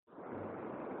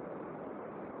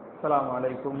السلام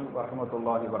عليكم ورحمة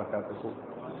الله وبركاته.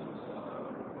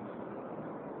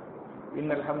 إن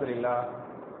الحمد لله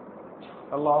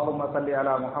اللهم صل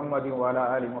على محمد وعلى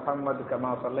آل محمد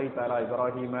كما صليت على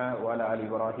إبراهيم وعلى آل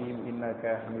إبراهيم إنك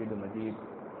حميد مجيد.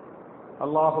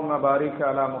 اللهم بارك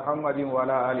على محمد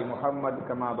وعلى آل محمد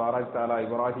كما باركت على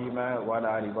إبراهيم وعلى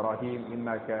آل إبراهيم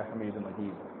إنك حميد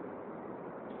مجيد.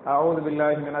 أعوذ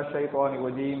بالله من الشيطان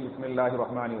الرجيم. بسم الله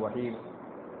الرحمن الرحيم.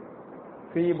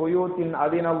 في بيوت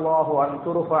أذن الله أن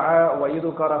ترفع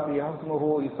ويذكر فيها اسمه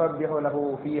يسبح له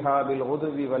فيها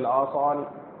بالغدو والآصال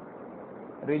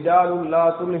رجال لا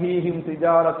تلهيهم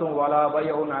تجارة ولا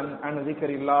بيع عن ذكر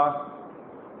الله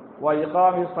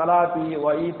وإقام الصلاة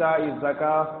وإيتاء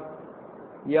الزكاة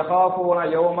يخافون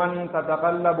يوما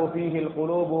تتقلب فيه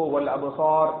القلوب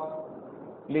والأبصار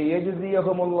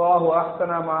ليجزيهم الله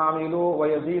أحسن ما عملوا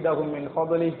ويزيدهم من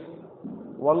فضله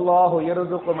والله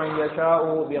يرزق من يشاء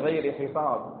بغير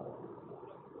حساب.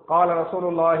 قال رسول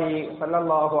الله صلى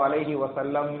الله عليه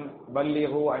وسلم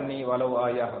بلغوا عني ولو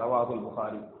آية. رواه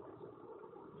البخاري.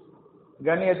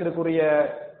 கண்ணியத்திற்குரிய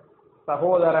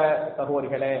சகோதர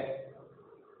சகோதரிகளே,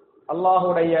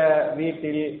 அல்லாஹுடைய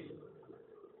வீட்டில்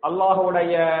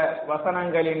அல்லாஹுடைய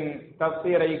வசனங்களின்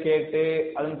தப்சீரை கேட்டு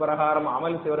அதன் பிரகாரம்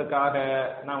அமல் செய்வதற்காக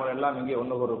நாம் எல்லாம் இங்கே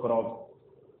ஒன்று கூறுகிறோம்.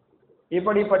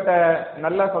 இப்படிப்பட்ட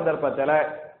நல்ல சந்தர்ப்பத்தில்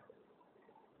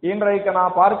இன்றைக்கு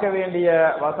நான் பார்க்க வேண்டிய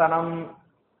வசனம்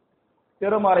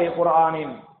திருமறை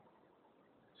குர்ஆனின்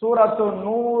சூரத்து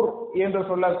நூர் என்று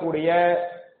சொல்லக்கூடிய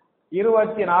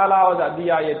 24வது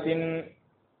அத்தியாயத்தின்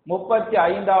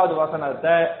 35வது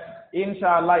வசனத்தை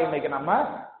இன்ஷா அல்லாஹ் இன்னைக்கு நம்ம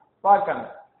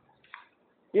பார்க்கணும்.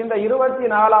 இந்த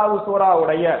 24வது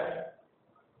சூராவுடைய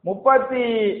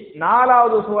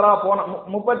 34வது சூரா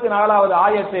 34வது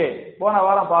ஆயத்து போன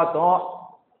வாரம் பார்த்தோம்.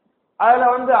 அதுல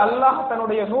அல்லாஹ்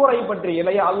தன்னுடைய நூரை பற்றி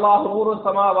இல்லையா, அல்லாஹ் நூறு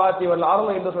சமாவாத்தி வல்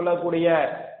அர்ள் என்று சொல்லக்கூடிய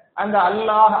அந்த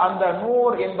அல்லாஹ் அந்த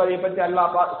நூர் என்பதை பற்றி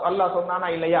அல்லாஹ் சொன்னானா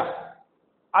இல்லையா,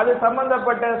 அது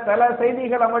சம்பந்தப்பட்ட சில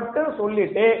செய்திகளை மட்டும்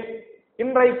சொல்லிட்டு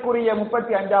இன்றைக்குரிய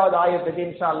 35வது ஆயத்துக்கு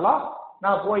இன்ஷா அல்லாஹ்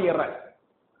நான் போயிடுறேன்.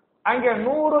 அங்க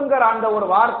நூறுங்கிற அந்த ஒரு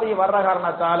வார்த்தை வர்ற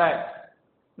காரணத்தால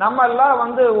நம்ம எல்லாம்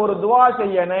ஒரு துவா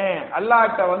செய்யணும்,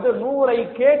 அல்லாஹ்ட்ட நூரை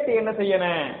கேட்டு என்ன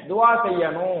செய்யணும், துவா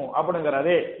செய்யணும்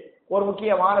அப்படிங்கிறது ஒரு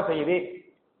முக்கியமான செய்தி.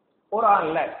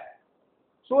 குர்ஆன்ல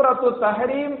சூரத்து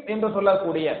தஹரீம் என்று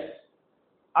சொல்லக்கூடிய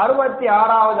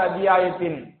 66வது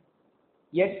அத்தியாயத்தின்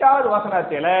 8வது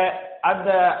வசனத்தில அந்த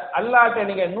அல்லாஹ்ட்ட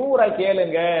நீங்க நூரை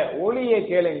கேளுங்க, ஒளியை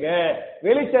கேளுங்க,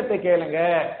 வெளிச்சத்தை கேளுங்க.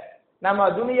 நம்ம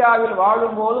துனியாவில்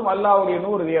வாழும் போதும் அல்லாஹ்வுடைய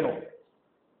நூறு வேணும்,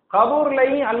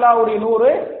 கபூர்லையும் அல்லாஹ்வுடைய நூறு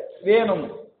வேணும்,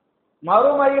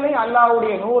 மறுமையிலையும்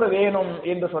அல்லாஹ்வுடைய நூறு வேணும்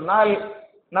என்று சொன்னால்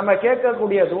நம்ம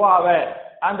கேட்கக்கூடிய துஆவை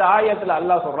அந்த ஆயத்துல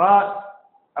அல்லாஹ் சொல்றான்,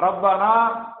 ரப்பனா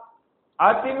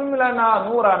அத்திமிம் லனா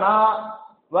நூரனா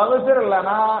வக்ஃபிர்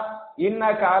லனா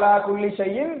இன்னக அலா குல்லி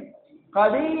ஷைஇன்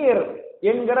கதீர்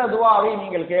என்கிற துஆவை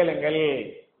நீங்கள் கேளுங்கள்.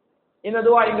 இந்த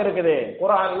துஆ எங்க இருக்குது?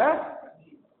 குர்ஆன்ல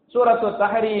சூரத்து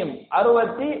தஹரீம்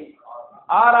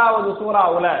 66வது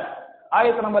சூராவுல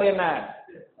ஆயத்து நம்பர் என்ன?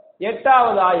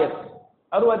 8வது ஆயத்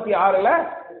 66ல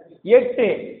 8.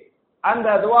 அந்த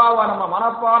துஆவை நம்ம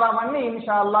மனப்பாடம் பண்ணி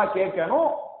இன்ஷா அல்லாஹ்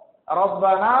கேட்கணும்.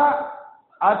 ரப்பனா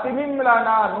அத்திமிம்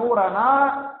லனா நூரனா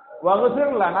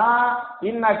வக்ஃபிர் லனா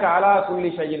இன்னக அலா குல்லி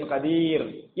ஷைஇன் கதீர்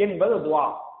என்பது துஆ.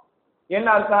 என்ன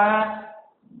அர்த்தம்?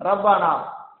 ரப்பனா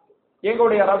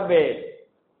எங்களுடைய ரப்பே,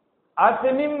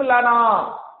 அத்திமிம் லனா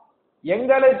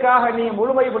எங்களுக்காக நீ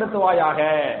முழுமைப்படுத்துவாயாக,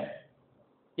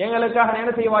 எங்களுக்காக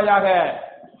என்ன செய்வாயாக,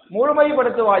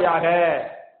 முழுமைப்படுத்துவாயாக.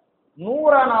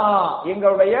 நூரனா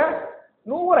எங்களுடைய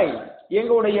நூரை,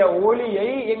 எங்களுடைய ஒளியை,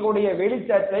 எங்களுடைய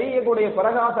வெளிச்சத்தை, எங்களுடைய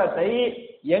பிரகாசத்தை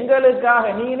எங்களுக்காக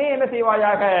நீனே என்ன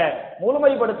செய்வாயாக,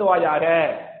 முழுமைப்படுத்துவாயாக.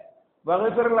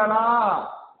 வக்ஃபிர் லனா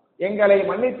எங்களை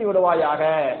மன்னித்து விடுவாயாக.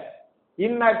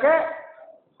 இன்னக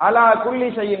அலா குல்லி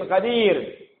ஷைஇன் கதீர்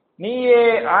நீயே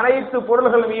அனைத்து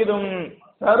பொருள்கள் மீதும்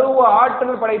சர்வ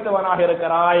ஆற்றல் படைத்தவனாக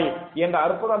இருக்கிறாய் என்ற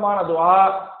அற்புதமான துஆ.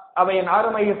 அவையின்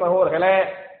அருமை சகோதரர்களே,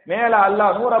 மேல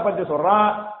அல்லாஹ் நூரை பற்றி சொல்றான்.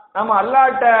 நம்ம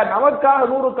அல்லாஹ்ட்ட நமக்காக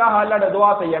நூறுக்காக அல்லாஹ்ட்ட துஆ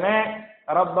செய்யணும்.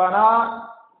 ரப்பனா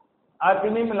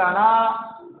அத்திமிம் லனா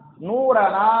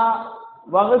நூரனா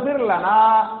வக்ஃபிர் லனா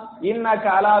இன்னக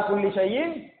அலா குல்லி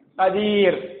ஷைஇன்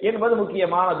கதீர் என்பது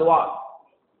முக்கியமான துஆ.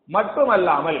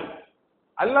 மட்டுமல்லாமல்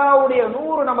அல்லாஹ்வுடைய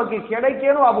நூறு நமக்கு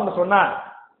கிடைக்கணும் அப்படின்னு சொன்னா,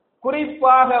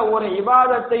 குறிப்பாக ஒரு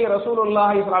இபாதத்தை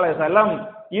ரசூலுல்லாஹி ஸல்லல்லாஹு அலைஹி வஸல்லம்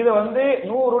இது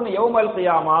நூறுன் யௌமல்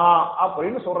கியாமா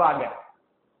அப்படின்னு சொல்றாங்க.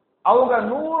 அவங்க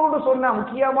நூறுன்னு சொன்ன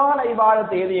முக்கியமான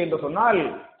இபாதத்து எது என்று சொன்னால்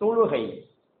தொழுகை.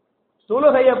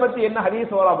 தொழுகையை பத்தி என்ன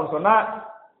ஹதீஸ் வரும் அப்படின்னு சொன்னா,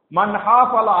 மன்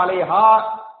ஹாஃபல அலைஹா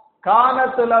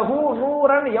கானத் லஹு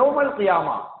நூரன் யௌமல்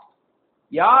கியாமா.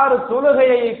 யார்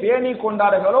தொழுகையை பேணி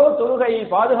கொண்டார்களோ, தொழுகையை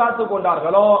பாதுகாத்துக்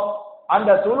கொண்டார்களோ,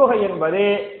 அந்த தொழுகை என்பது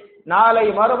நாளை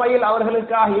மறுமையில்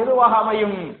அவர்களுக்காக எதுவாக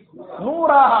அமையும்?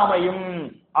 நூறாக அமையும்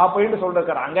அப்படின்னு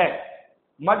சொல்றாங்க.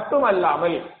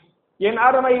 மட்டுமல்லாமல் என்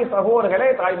அருமை சகோதரர்களே,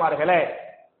 தாய்மார்களே,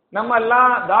 நம்ம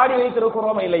எல்லாம் தாடி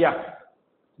வைத்திருக்கிறோம் இல்லையா?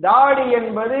 தாடி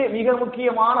என்பது மிக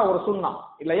முக்கியமான ஒரு சுன்னா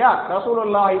இல்லையா?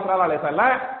 ரசூலுல்லாஹி ஸல்லல்லாஹு அலைஹி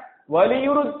வஸல்லம்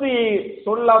வலியுறுத்தி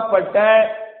சொல்லப்பட்ட,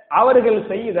 அவர்கள்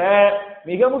செய்த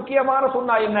மிக முக்கியமான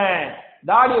சுன்னா என்ன?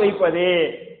 தாடி வைப்பது.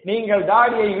 நீங்கள்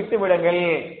தாடியை விட்டு விடுங்கள்,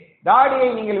 தாடியை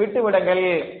நீங்கள் விட்டு விடுங்கள்,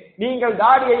 நீங்கள்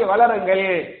தாடியை வளருங்கள்,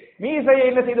 மீசையை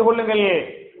என்ன செய்து கொள்ளுங்கள்?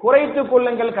 குறைத்துக்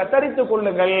கொள்ளுங்கள், கத்தரித்துக்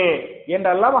கொள்ளுங்கள்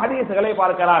என்றெல்லாம் ஹதீஸ்களை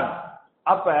பார்க்கலாம்.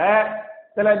 அப்ப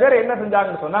சில பேர் என்ன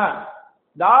செஞ்சாங்கன்னு சொன்னா,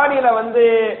 தாடியில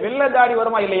வெள்ளை தாடி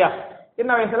வருமா இல்லையா?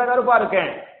 சின்ன வயசுல கருப்பா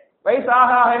இருக்கேன், வயசு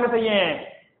ஆக ஆக என்ன செய்யும்?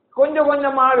 கொஞ்சம்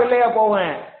கொஞ்சமா வெள்ளையா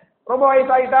போவேன். ரொம்ப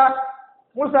வயசாயிட்டா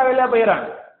முழுசா வெள்ளையா போயிடறான்.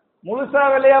 முழுசா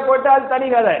வெள்ளையா போயிட்டா அது தனி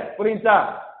கதை, புரியுதா?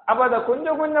 அப்ப அந்த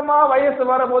கொஞ்சம் கொஞ்சமா வயசு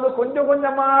வரும்போது கொஞ்சம்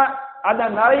கொஞ்சமா அந்த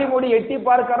நரைமுடி எட்டி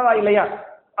பார்க்கிறதா இல்லையா?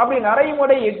 அப்படி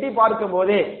நரைமுடி எட்டி பார்க்கும்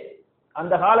போது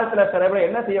அந்த காலத்துல சில பேர்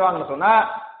என்ன செய்வாங்கன்னு சொன்னா,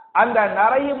 அந்த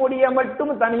நரைமுடிய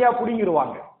மட்டும் தனியா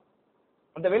புடுங்கிடுவாங்க.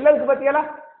 அந்த வெள்ளைக்கு பத்தியெல்லாம்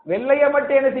வெள்ளைய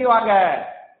மட்டும் என்ன செய்வாங்க?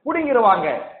 புடுங்கிடுவாங்க.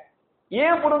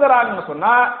 ஏன் புடுங்குறாங்கன்னு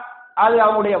சொன்னா, அது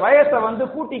அவங்களுடைய வயசை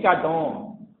கூட்டி காட்டும்.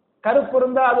 கருப்பு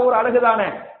இருந்தா அது ஒரு அழகு தானே.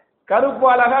 கருப்பு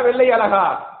அழகா வெள்ளை அழகா?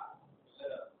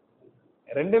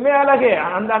 ரெண்டுமே அழகு.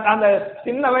 அந்த அந்த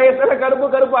சின்ன வயசுல கருப்பு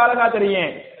கருப்பு அழகா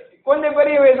தெரியும், கொஞ்சம்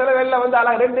பெரிய வயசுல வெள்ளை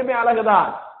அழகு, ரெண்டுமே அழகுதான்.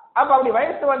 அப்ப அப்படி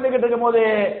வயசு வந்துகிட்டு இருக்கும் போது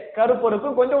கருப்பு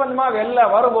இருக்கும், கொஞ்சம் கொஞ்சமா வெள்ளை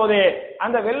வரும்போது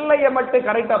அந்த வெள்ளைய மட்டும்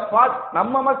கரெக்டா பார்த்து,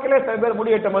 நம்ம மக்களே சில பேர்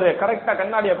முடி வெட்டும் போது கரெக்டா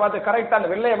கண்ணாடியை பார்த்து கரெக்டா அந்த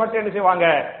வெள்ளைய மட்டும் என்ன செய்வாங்க?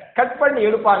 கட் பண்ணி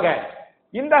எடுப்பாங்க.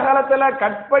 இந்த காலத்துல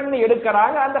கட் பண்ணி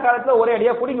எடுக்கிறாங்க, அந்த காலத்துல ஒரே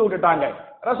அடியா புடுங்கி விட்டுட்டாங்க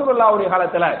ரசூலுல்லாஹ்வுடைய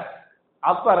காலத்துல.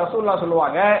 அப்ப ரசூலுல்லாஹ்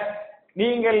சொல்லுவாங்க,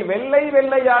 நீங்கள் வெள்ளை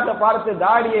வெள்ளையாக பார்த்து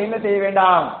தாடியை என்ன செய்ய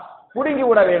வேண்டாம்? புடுங்கி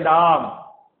விட வேண்டாம்.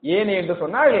 ஏன் என்று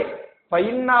சொன்னால்,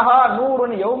 ஃபைன்னஹா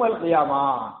நூருன் யௌமல் கியாமா,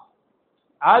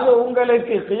 அது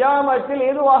உங்களுக்கு கியாமத்தில்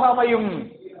எதுவாக அமையும்?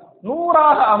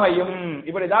 நூறாக அமையும்.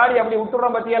 இப்படி தாடி அப்படி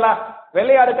விட்டுறோம் பத்தியலா,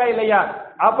 வெள்ளையா இருக்கா இல்லையா?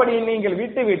 அப்படி நீங்கள்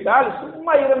விட்டு விட்டால்,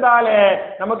 சும்மா இருந்தாலே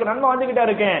நமக்கு நன்மை வந்துகிட்டே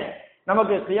இருக்கேன்,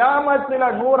 நமக்கு கியாமத்துல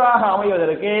நூறாக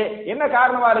அமைவதற்கு என்ன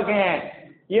காரணமா இருக்கேன்?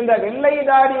 இந்த வெள்ளை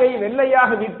தாடியை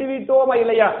வெள்ளையாக விட்டு விட்டோமா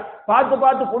இல்லையா, பார்த்து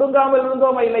பார்த்து புடுங்காமல்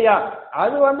இருந்தோமா இல்லையா,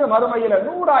 அது மறுமையில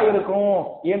நூறா இருக்கும்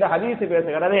என்ற ஹதீஸ்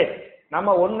பேசுகிறது.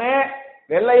 நம்ம ஒண்ணு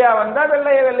வெள்ளையா வந்தா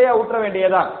வெள்ளையா ஊற்ற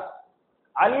வேண்டியதான்,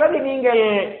 அல்லது நீங்கள்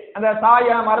அந்த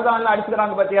சாயா மருதான்ல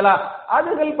அடிச்சுக்கிறாங்க பத்தியலா,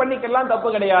 அதுகள் பண்ணிக்கலாம், தப்பு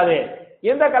கிடையாது.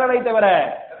 எந்த கலரை தவிர?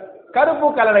 கருப்பு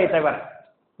கலரை தவிர,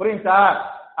 புரியுதா?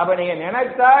 அப்ப நீங்க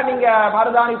நினைச்சா நீங்க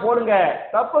மருதாணி போடுங்க,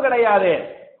 தப்பு கிடையாது.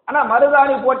 ஆனா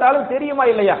மருதாணி போட்டாலும் தெரியுமா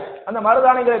இல்லையா? அந்த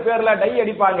மருதாணிங்கிற பேர்ல டை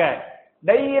அடிப்பாங்க.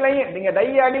 டையிலையும் நீங்க டை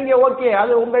அடிங்க, ஓகே,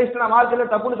 அது உங்க இஷ்டம், மார்க்கெட்ல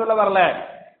தப்புன்னு சொல்ல வரல.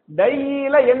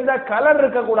 டையில எந்த கலர்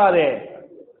இருக்க கூடாது?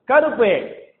 கருப்பு.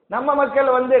 நம்ம மக்கள்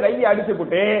டை அடிச்சு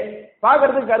போட்டு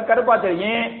பாக்குறதுக்கு கருப்பா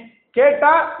தெரியும்,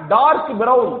 கேட்டா டார்க்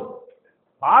பிரவுன்,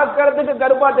 பாக்குறதுக்கு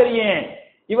கருப்பா தெரியும்.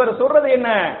 இவர் சொல்றது என்ன?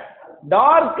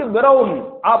 டார்க் பிரவுன்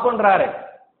அப்படின்றாரு.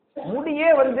 முடியே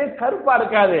கருப்பா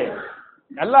இருக்காது.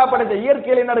 அல்லாஹ் படைச்ச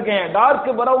இயற்கையில என்ன இருக்கு? டார்க்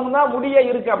பிரவுன் தான் முடியே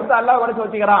இருக்கு, அப்படிதான் அல்லாஹ் படைச்சு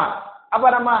வச்சுக்கிறான். அப்ப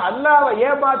நம்ம அல்லாஹ்வை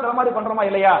ஏமாத்துற மாதிரி பண்றோமா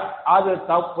இல்லையா? அது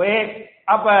தப்பு.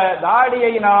 அப்ப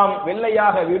தாடியை நாம்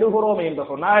வெள்ளையாக விடுகிறோம் என்று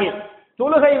சொன்னால்,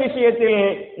 தொழுகை விஷயத்தில்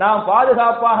நாம்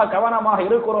பாதுகாப்பாக கவனமாக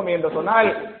இருக்கிறோம் என்று சொன்னால்,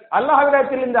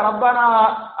 அல்லாஹ்விடத்தில் இந்த ரப்பனா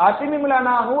அத்திமிம்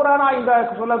லனா நூரனா இந்த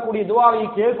சொல்லக்கூடிய துஆவை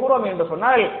கேட்கிறோம் என்று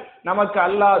சொன்னால், நமக்கு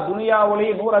அல்லாஹ்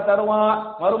துனியாவிலேயே நூற தருவான்,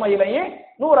 மறுமையிலேயே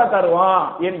நூற தருவான்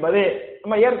என்பது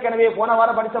நம்ம ஏற்கனவே போன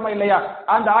வாரம் படிச்சோமா இல்லையா?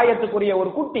 அந்த ஆயத்துக்குரிய ஒரு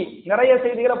குட்டி, நிறைய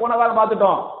செய்திகளை போன வாரம்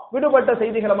பார்த்துட்டோம், விடுபட்ட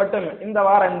செய்திகளை மட்டும் இந்த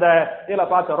வாரம் இந்த இதுல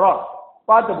பார்த்துறோம்.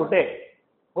 பார்த்துட்டு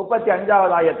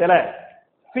 35வது ஆயத்துல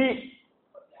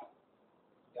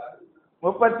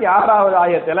 36வது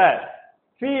ஆயத்துல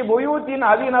ஃபீ புயூத்தின்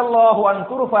அஸினல்லாஹு அன்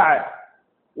துர்ஃபஅ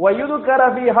வ யுذ்கர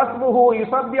ஃபீ ஹஸ்புஹு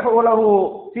யுஸப்பிஹு லஹு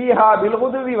ஃபீஹா பில்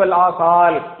குதுவி வல்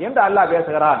ஆசால் என்று அல்லாஹ்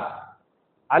பேசுகிறான்.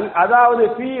 அதாவது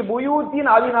ஃபீ புயூத்தின்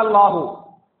அஸினல்லாஹு,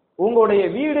 உங்களுடைய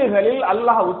வீடுகளில்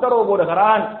அல்லாஹ் உத்தரவு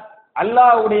போடுகிறான்,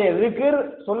 அல்லாஹ்வுடைய zikr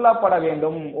சொல்லப்பட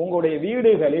வேண்டும். உங்களுடைய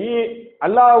வீடுகளில்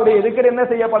அல்லாஹ்வுடைய zikr என்ன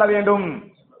செய்யப்பட வேண்டும்?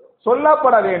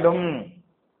 சொல்லப்பட வேண்டும்.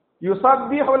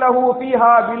 யுஸப்பிஹு லஹு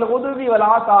ஃபீஹா பில் குதுவி வல்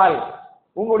ஆசால்,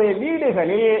 உங்களுடைய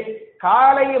வீடுகளில்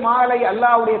காலை மாலை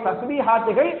அல்லாஹ்வுடைய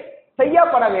தஸ்பீஹாத்துகள்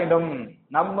செய்யப்பட வேண்டும்.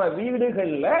 நம்ம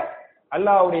வீடுகள்ல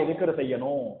அல்லாஹ்வுடைய zikr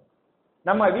செய்யணும்.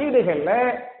 நம்ம வீடுகள்ல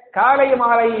காலை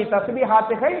மாலை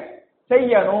தஸ்பீஹாத்துகள்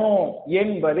செய்யணும்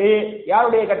என்பது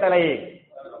யாருடைய கட்டளை?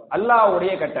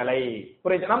 அல்லாஹ்வுடைய கட்டளை.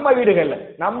 புரியுது? நம்ம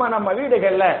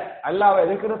வீடுகள்ல அல்லாஹ்வை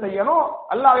zikr செய்யணும்,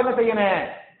 அல்லாஹ் என்ன செய்யணும்,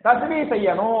 தஸ்பீஹ்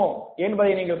செய்யணும்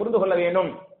என்பதை நீங்கள் புரிந்து கொள்ள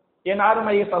வேண்டும். என்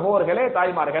அருமை சகோதரர்களே,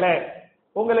 தாய்மார்களே,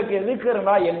 உங்களுக்கு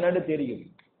zikர்னா என்னன்னு தெரியும்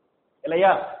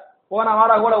இல்லையா? போன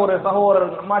வாரம் கூட ஒரு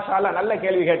சகோதரர் மாஷா அல்லாஹ் நல்ல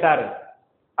கேள்வி கேட்டார்.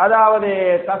 அதாவது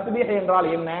தஸ்பீஹ் என்றால்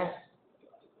என்ன,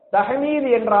 தஹ்மீத்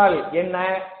என்றால் என்ன,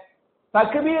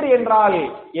 தக்பீர் என்றால்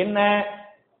என்ன,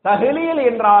 தஹ்லீல்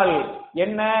என்றால்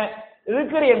என்ன,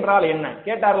 zikr என்றால் என்ன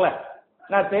கேட்டார்ல.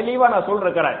 நான் தெளிவா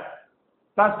சொல்றேன்.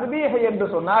 தஸ்பீஹ் என்று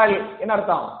சொன்னால் என்ன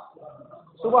அர்த்தம்?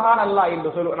 சுப்ஹானல்லாஹ் என்று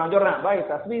சொல்லு. நான் சொல்றேன் பாய்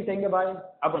தஸ்பீஹ் செய்யுங்க பாய்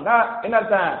அப்படின்னா என்ன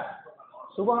அர்த்தம்?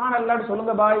 சுப்ஹானல்லாஹ்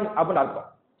சொல்லுங்க பாய் அப்படின்னு அர்த்தம்.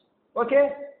 ஓகே.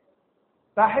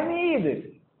 தஹ்மீத்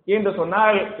என்று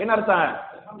சொன்னால் என்ன அர்த்தம்?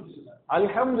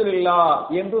 அல்ஹம்துலில்லாஹ்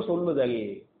என்று சொல்லுதல்.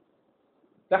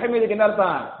 தஹ்மீதுக்கு என்ன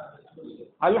அர்த்தம்?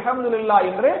 அல்ஹம்துலில்லாஹ்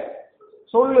என்று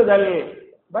சொல்லுதல்.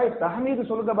 பாய் தஹ்மீது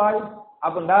சொல்லுங்க பாய்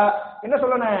அப்படின்னா என்ன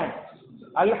சொல்லணும்?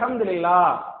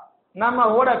 அல்ஹம்துலில்லாஹ். நம்ம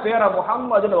ஓட பேரை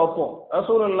முஹம்மதுன்னு வைப்போம்.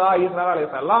 ரசூலுல்லாஹி ஸல்லல்லாஹு அலைஹி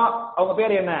வஸல்லம் அவங்க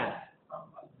பேர் என்ன?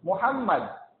 முஹம்மது.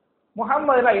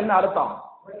 முஹம்மதுனா என்ன அர்த்தம்?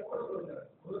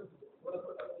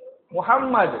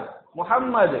 முஹம்மது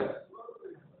முஹம்மது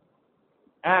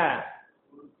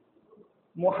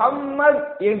முஹம்மது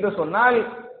என்று சொன்னால்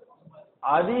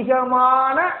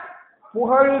அதிகமான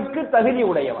புகழுக்கு தகுதி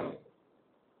உடையவன்.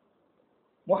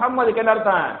 முஹம்மதுக்கு என்ன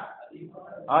அர்த்தம்?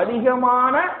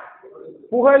 அதிகமான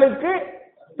புகழுக்கு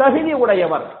தகுதி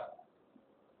உடையவர்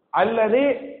அல்லது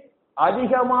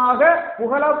அதிகமாக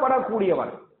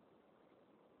புகழப்படக்கூடியவர்.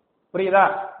 புரியுதா?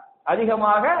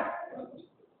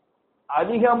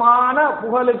 அதிகமான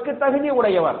புகழுக்கு தகுதி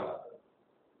உடையவர்.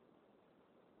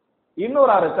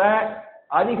 இன்னொரு அர்த்தம்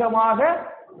அதிகமாக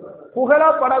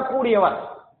புகழப்படக்கூடியவர்.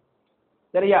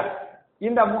 சரியா?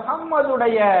 இந்த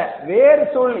முஹம்மதுடைய வேர்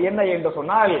சொல் என்ன என்று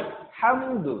சொன்னால்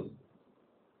ஹம்து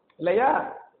இல்லையா?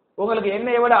 உங்களுக்கு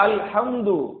என்னை விட அல்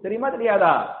ஹம்து தெரியுமா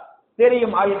தெரியாதா?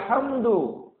 தெரியும். அல் ஹம்து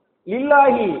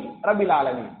லில்லாஹி ரப்பில்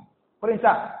ஆலமீன்.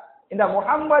 புரியுதா? இந்த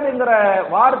முஹம்மது என்கிற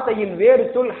வார்த்தையின் வேறு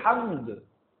சொல் ஹம்து.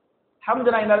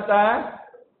 ஹம்துனா என்ன அர்த்தம்?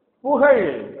 புகழ்.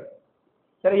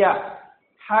 சரியா?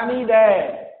 ஹமீத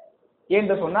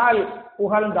என்று சொன்னால்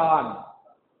புகழ்ந்தான்.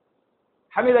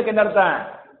 ஹமீதக்கு என்ன அர்த்தம்?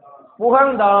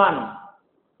 புகழ்ந்தான்.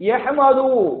 யஹ்மது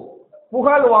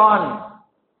புகழ்வான்.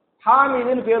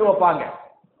 ஹாமிதுன்னு பேர் வைப்பாங்க.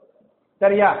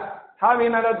 சரியா? ஹாமிது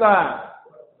என்ன அர்த்தம்?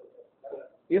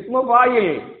 இஸ்மு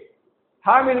ஃபாயில்.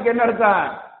 ஹாமிதுக்கு என்ன அர்த்தம்?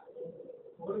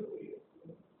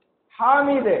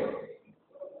 ஹாமிது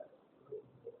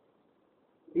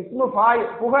இஸ்மு ஃபாயில்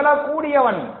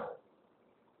புகழக்கூடியவன்.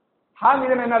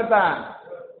 ஹாமிது என்ன அர்த்தம்?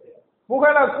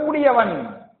 புகழக்கூடியவன்.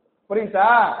 புரியுதா?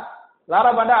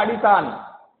 லாரி பண்டா அடித்தான்.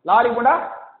 லாரி பண்டா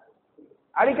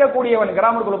அடிக்கக்கூடியவன்.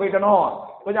 கிராமத்துக்குள்ள போயிட்டனும்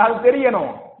கொஞ்சம் அது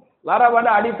தெரியணும். லாரி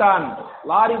பண்டா அடித்தான்.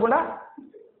 லாரி பண்டா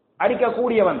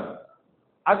அடிக்கக்கூடியவன்.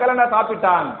 அக்கலண்டா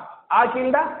சாப்பிட்டான்.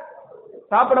 ஆக்கில்டா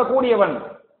சாப்பிடக்கூடியவன்.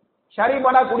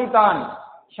 ஷரிபடா குடித்தான்.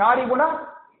 ஷாரிபுடா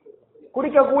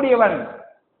குடிக்கக்கூடியவன்.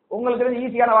 உங்களுக்கு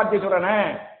ஈஸியான வார்த்தை சொல்றேனே.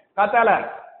 காத்தால.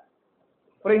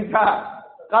 புரியுதா?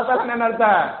 காத்தால என்ன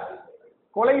அர்த்தம்?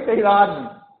 கொலை செய்தான்.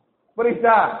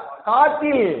 புரியுதா?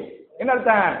 காத்தில் என்ன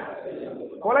அர்த்தம்?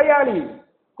 கொலையாளி,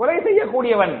 கொலை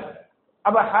செய்யக்கூடியவன்.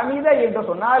 அப்ப ஹமீத என்று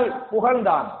சொன்னால்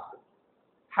புகழ்ந்தான்.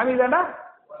 ஹமீதனா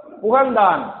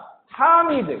புகழ்ந்தான்.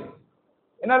 ஹாமிது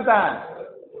என்ன அர்த்தம்?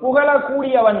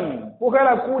 புகழக்கூடியவன்,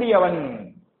 புகழக்கூடியவன்.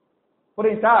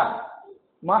 புரியுதா?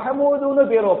 மஹமூதுன்னு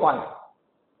பேர் வைப்பாங்க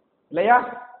இல்லையா?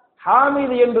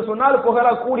 ஹாமிது என்று சொன்னால்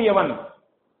புகழக்கூடியவன்,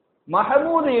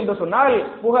 மஹமூது என்று சொன்னால்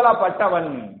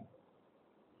புகழப்பட்டவன்.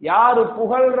 யாரு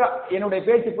புகழ்ற? என்னுடைய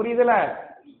பேச்சு புரியுதுல?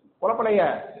 குழப்பலைய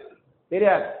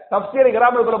சரியா? தப்சீர்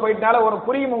கிராமத்துக்குள்ள போயிட்டனால ஒரு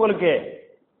புரியும் உங்களுக்கு.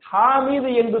 ஹாமிது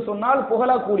என்று சொன்னால்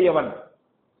புகழக்கூடியவன்,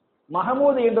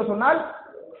 மஹமூது என்று சொன்னால்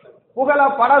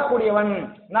புகழப்படக்கூடியவன்.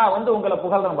 நான் உங்களை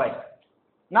புகழ்றேன் பாய்.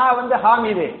 நான்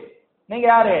ஹாமிது, நீங்க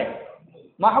யாரு?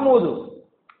 மஹமூது.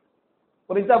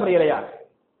 புரியுதா புரியலையா?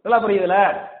 நல்லா புரியுதுல?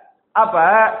 அப்ப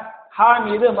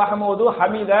ஹாமிது, மஹமூது,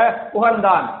 ஹமீத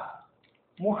புகழ்ந்தான்.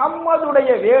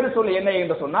 முஹம்மதுடைய வேறு சொல் என்ன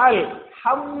என்று சொன்னால்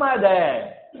ஹம்மத.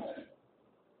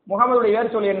 முஹம்மதுடைய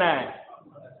வேறு சொல் என்ன?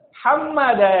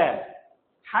 ஹம்மத.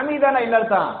 ஹமீதனா என்ன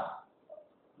அர்த்தம்?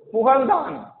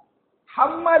 புகழ்ந்தான்.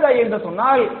 ஹம்மத என்று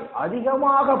சொன்னால்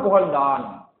அதிகமாக புகழ்ந்தான்.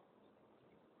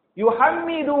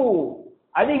 யுஹம்மிது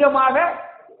அதிகமாக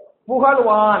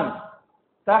புகழ்வான்.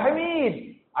 தஹ்மீத்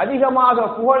அதிகமாக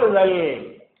புகழுதல்.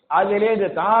 அதிலேந்து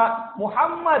தான்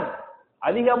முஹம்மத்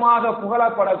அதிகமாக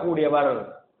புகழப்படக்கூடியவர்,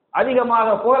 அதிகமாக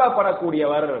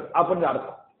புகழப்படக்கூடியவர் அப்படின்னு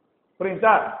அர்த்தம்.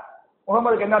 புரியுதா?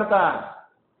 முகமதுக்கு என்ன அர்த்தம்?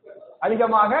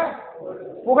 அதிகமாக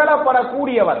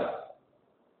புகழப்படக்கூடியவர்.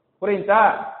 புரியுதா?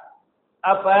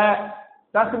 அப்ப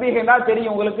தஸ்பீஹ்னா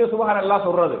தெரியும் உங்களுக்கு, சுப்ஹானல்லாஹ்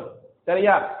சொல்றது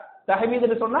சரியா.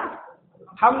 தஹ்மீதுன்னு சொன்னா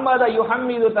ஹம்மத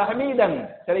யுஹம்மிது தஹ்மீதன்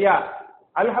சரியா.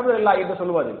 அல்ஹம்துலில்லாஹ் என்று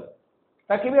சொல்வது.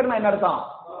 தக்பீர்னா என்ன அர்த்தம்?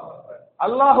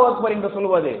 அல்லாஹு அக்பர் என்று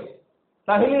சொல்வது.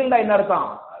 தஹ்லீல்னா என்ன அர்த்தம்?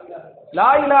 லா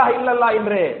இலாஹ இல்லல்லாஹ்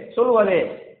என்று சொல்வது.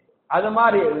 அது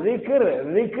மாதிரி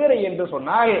ذிக்ர் என்று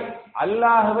சொன்னால்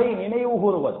அல்லாஹ்வை நினைவு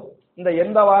கூறுவது. இந்த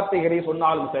எந்த வார்த்தைகளை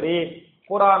சொன்னாலும் சரி,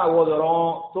 குர்ஆனை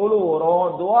ஓதுறோம், தொழுவோம்,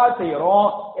 துஆ செய்யறோம்,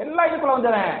 எல்லாம் இதுக்குள்ள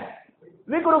வந்துறேன்,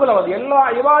 ذிக்ருக்குள்ள வந்து எல்லா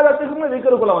இபாதத்துக்குமே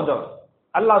ذிக்ருக்குள்ள வந்துரும்.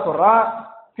 அல்லாஹ் சொல்றா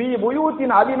ஃபீ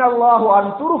புயூத்தின் அதினல்லாஹு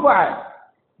அன் துர்ஃபஅ,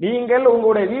 நீங்கள்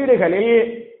உங்களுடைய வீடுகளில்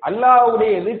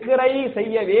அல்லாஹ்வுடைய ذிக்ரை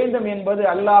செய்ய வேண்டும் என்பது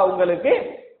அல்லாஹ் உங்களுக்கு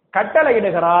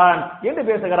கட்டளையிடுகிறான் என்று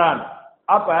பேசுகிறான்.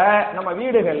 அப்ப நம்ம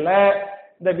வீடுகள்ல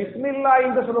இந்த பிஸ்மில்லா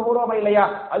என்று சொல்லுகிறோமா இல்லையா,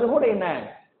 அது கூட என்ன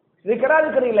ذிக்ரா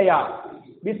இல்லையா?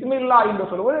 பிஸ்மில்லா என்று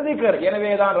சொல்வது ذிக்ர்.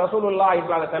 எனவேதான் ரசூலுல்லாஹி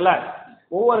ஸல்லல்லாஹு அலைஹி வஸல்லம்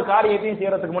ஒவ்வொரு காரியத்தையும்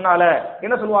செய்யறதுக்கு முன்னால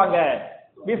என்ன சொல்லுவாங்க?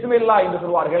 பிஸ்மில்லா என்று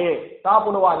சொல்வார்கள்.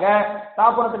 சாப்பிடுவாங்க,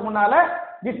 சாப்பிடறதுக்கு முன்னால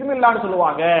பிஸ்மில்லான்னு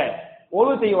சொல்லுவாங்க.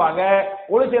 ஒழு செய்வாங்க,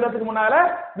 ஒழு செய்யறதுக்கு முன்னால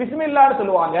பிஸ்மில்லான்னு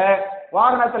சொல்லுவாங்க.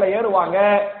 வாகனத்துல ஏறுவாங்க,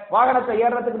 வாகனத்தை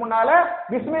ஏறுறதுக்கு முன்னால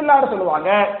பிஸ்மில்லான்னு சொல்லுவாங்க.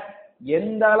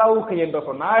 எந்த அளவுக்கு என்று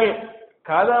சொன்னால்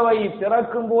கதவை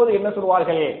திறக்கும் போது என்ன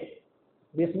சொல்வார்கள்?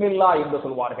 பிஸ்மில்லா என்று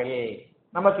சொல்வார்கள்.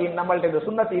 நமக்கு நம்மள்ட்ட இந்த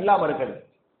சுன்னத்து இல்லாம இருக்குது.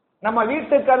 நம்ம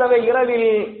வீட்டு கதவை இரவில்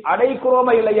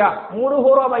அடைக்கிறோமா இல்லையா,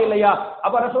 மூடுகிறோமா இல்லையா,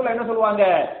 அப்ப ரசூல் என்ன சொல்லுவாங்க?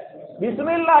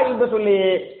 பிஸ்மில்லா என்று சொல்லி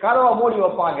கதவை மூடி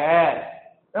வைப்பாங்க.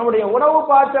 நம்முடைய உணவு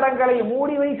பாத்திரங்களை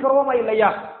மூடி வைக்கிறோமா இல்லையா,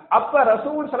 அப்ப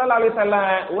ரசூல் ஸல்லல்லாஹு அலைஹி வஸல்லம்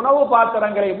உணவு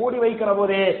பாத்திரங்களை மூடி வைக்கிற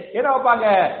போது என்ன வைப்பாங்க?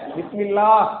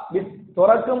 பிஸ்மில்லா.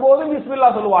 திறக்கும் போது பிஸ்மில்லா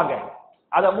சொல்லுவாங்க,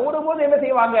 அதை மூடும் போது என்ன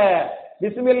செய்வாங்க?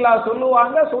 பிஸ்மில்லா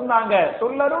சொல்லுவாங்க. சொன்னாங்க,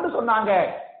 சொல்லணும்னு சொன்னாங்க.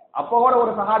 அப்ப கூட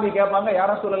ஒரு சஹாபி கேட்பாங்க, யா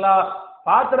ரசூலல்லாஹ்,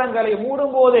 பாத்திரங்களை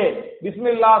மூடும் போது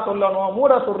பிஸ்மில்லா சொல்லணும்,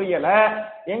 மூட சொல்றீங்கல,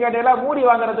 எங்கிட்ட எல்லாம் மூடி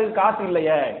வாங்குறதுக்கு காசு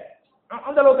இல்லையே,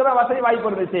 அந்த அளவுக்கு தான் வசதி வாய்ப்பு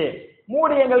இருந்துச்சு,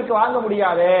 மூடி எங்களுக்கு வாங்க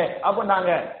முடியாது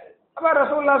அப்படின்னாங்க. அப்ப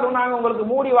ரசூலுல்லாஹ் சொன்னாங்க, உங்களுக்கு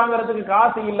மூடி வாங்குறதுக்கு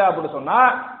காசு இல்ல அப்படின்னு சொன்னா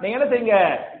நீங்க என்ன செய்யுங்க?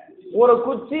 ஒரு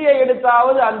குச்சியை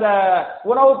எடுத்தாவது அந்த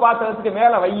உணவு பாத்திரத்துக்கு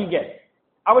மேல வையுங்க.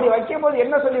 அப்படி வைக்கும் போது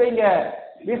என்ன சொல்லி வைங்க?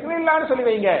 பிஸ்மில்லான்னு சொல்லி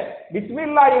வைங்க.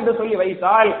 பிஸ்மில்லா என்று சொல்லி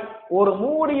வைத்தால் ஒரு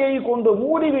மூடியை கொண்டு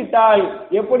மூடிவிட்டால்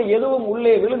எப்படி எதுவும்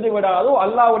உள்ளே விழுந்து விடாதோ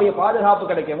அல்லாஹ்வுடைய பாதுகாப்பு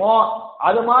கிடைக்குமோ,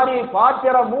 அது மாதிரி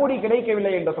பாத்திரம் மூடி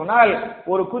கிடைக்கவில்லை என்று சொன்னால்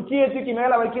ஒரு குச்சியை தூக்கி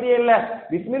மேல வைக்கிறீல்ல,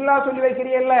 பிஸ்மில்லா சொல்லி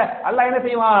வைக்கிறீல்ல, அல்லாஹ் என்ன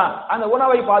செய்வான்? அந்த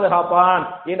உணவை பாதுகாப்பான்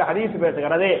என்று ஹதீஸ்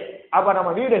பேசுகிறது. அப்ப நம்ம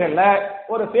வீடுகள்ல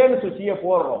ஒரு ஃபேன் சுவிட்சியை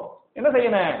போடுறோம், என்ன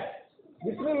செய்யணும்?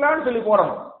 பிஸ்மில்லான்னு சொல்லி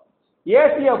போடணும்.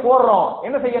 ஏசிய போடுறோம்,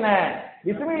 என்ன செய்யணும்?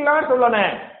 பிஸ்மில்லான்னு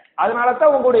சொல்லணும். அதனால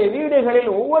தான் உங்களுடைய வீடுகளில்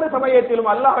ஒவ்வொரு சமயத்திலும்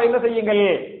அல்லாஹ்வை என்ன செய்யுங்கள்?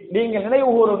 நீங்கள் நினைவு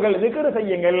கூறுங்கள், ذிக்ர்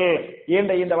செய்யுங்கள்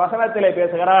என்ற இந்த வசனத்திலே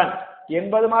பேசுகிறான்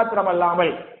என்பது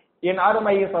மாத்திரமல்லாமல் என்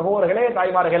அருமை சகோதரர்களே,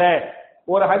 தாய்மார்களே,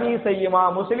 ஒரு ஹதீஸை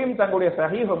இமாம் முஸ்லிம் தங்களுடைய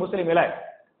சஹீஹ் முஸ்லிமில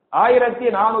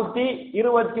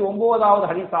 1429வது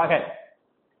ஹதீஸாக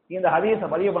இந்த ஹதீஸை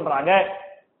பதிவு பண்றாங்க.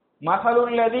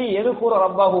 மஸலுல்லதி யذ்குரு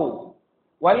ரப்பஹு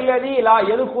வல்லதி லா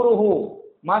யذ்குருஹு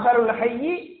மஸலுல்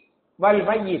ஹய்யி வல்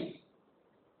மய்யித்.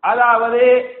 அதாவது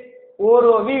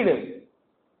ஒரு வீடு,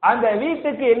 அந்த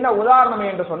வீட்டுக்கு என்ன உதாரணம்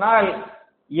என்று சொன்னால்,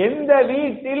 எந்த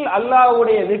வீட்டில்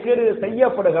அல்லாஹ்வுடைய ذிக்ர்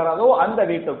செய்யப்படுகிறதோ அந்த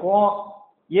வீட்டுக்கும்,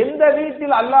 எந்த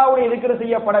வீட்டில் அல்லாஹ்வுடைய ذிக்ர்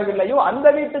செய்யப்படவில்லையோ அந்த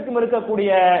வீட்டுக்கும்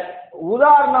இருக்கக்கூடிய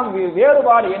உதாரணம்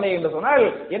வேறுபாடு என்ன என்று சொன்னால்,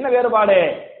 என்ன வேறுபாடு?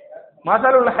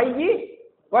 மஸலுல் ஹய்யி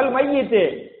வல் மய்யித்.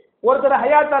 ஒருத்தர்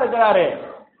ஹயாத்தா இருக்கிறாரு,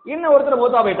 இன்னும் ஒருத்தர்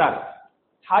மூத்தா போயிட்டார்.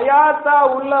 ஹயாத்தா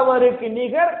உள்ளவருக்கு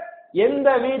நிகர் எந்த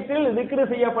வீட்டில் ذிக்ர்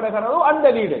செய்யப்படுகிறதோ அந்த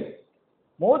வீடு.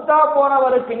 மூத்தா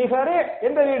போனவருக்கு நிகர்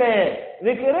எந்த வீடு?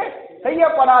 ذிக்ர்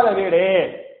செய்யப்படாத வீடு.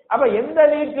 அப்ப எந்த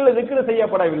வீட்டில் ذிக்ர்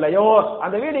செய்யப்படவில்லையோ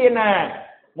அந்த வீடு என்ன?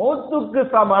 மௌத்துக்கு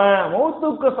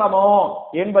சமம்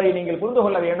என்பதை நீங்கள் புரிந்து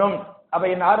கொள்ள வேண்டும். அப்ப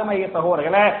என் அருமை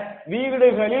சகோதரர்களே,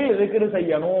 வீடுகளில் ذிக்ர்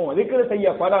செய்யணும், ذிக்ர்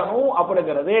செய்யப்படணும்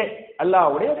அப்படிங்கிறது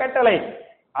அல்லாஹ்வுடைய கட்டளை.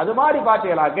 அது மாதிரி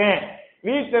பாத்தீங்களாக்க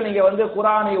வீட்டில் நீங்க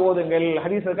குர்ஆனை ஓதுங்கள்.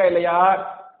 ஹதீஸ் இருக்கா இல்லையா?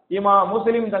 இமாம்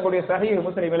முஸ்லிம் தங்களுடைய சஹீஹ்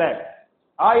முஸ்லிமில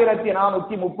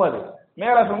 1430,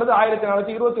 மேல சொன்னது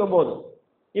 1429,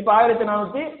 இப்ப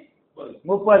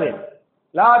 1430.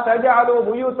 லா தஜஅலு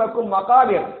புயூதக்கும்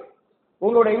மகாபிர்,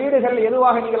 உங்களுடைய வீடுகள்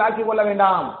எதுவாக நீங்கள் ஆக்கிக் கொள்ள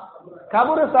வேண்டாம்?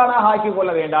 கபுரஸ்தானாக ஆக்கிக்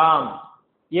கொள்ள வேண்டாம்.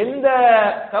 எந்த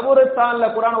கபுரஸ்தான்ல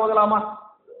குர்ஆன் ஓதலாமா?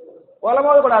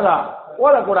 ஓதக்கூடாதா?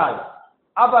 ஓதக்கூடாது.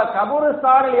 அப்ப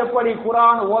கபுரஸ்தானில் எப்படி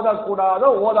குர்ஆன் ஓதக்கூடாதோ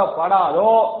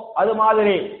ஓதப்படாதோ அது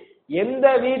மாதிரி எந்த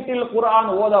வீட்டில் குர்ஆன்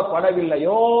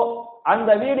ஓதப்படவில்லையோ அந்த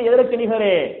வீடு எதற்கு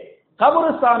நிகரே?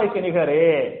 கபுரஸ்தானுக்கு நிகரே.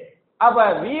 அப்ப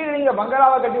வீடு நீங்க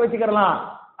பங்களாவை கட்டி வச்சுக்கலாம்,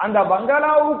 அந்த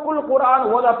பங்களாவுக்குள் குர்ஆன்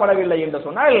ஓதப்படவில்லை என்று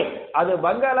சொன்னால் அது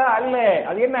பங்களா அல்ல,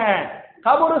 அது என்ன,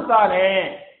 கபருஸ்தானே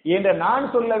என்று நான்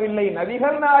சொல்லவில்லை,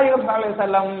 நபிகள் நாயகம் ஸல்லல்லாஹு அலைஹி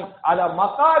வஸல்லம் அத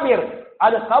மகாபிர்,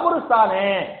 அது கபருஸ்தானே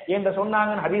என்று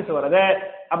சொன்னாங்கன்னு ஹதீஸ் வருது.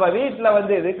 அப்ப வீட்டுல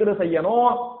திக்ரு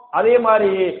செய்யணும், அதே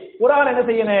மாதிரி குர்ஆன் என்ன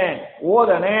செய்யணும்,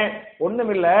 ஓதணும்.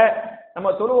 ஒண்ணுமில்ல,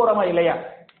 நம்ம தொழுவோரமா இல்லையா,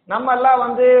 நம்ம எல்லாம்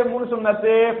முன்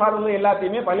சுன்னத்து ஃபர்து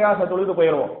எல்லாத்தையுமே பள்ளிவாசல் தொழுது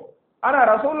போயிடுவோம். ஆனா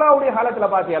ரசூலுல்லாஹ்வுடைய காலத்துல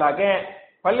பாத்தீங்களாக்க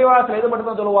பள்ளிவாசல் எது மட்டும்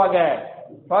தான் தொழுவாங்க,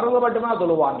 ஃபர்து மட்டும் தான்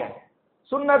தொழுவாங்க.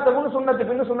 சுன்னத்து முன் சுன்னத்து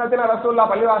பின் சுன்னத்துல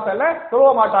ரசூலுல்லாஹ் பள்ளிவாசல்ல தொழுவ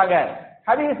மாட்டாங்க.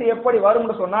 ஹதீஸ் எப்படி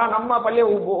வரும்னு சொன்னா, நம்ம பள்ளி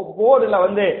போர்டுல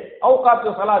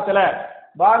அவுகாத்து ஸலாத்துல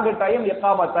பாங்கு டைம்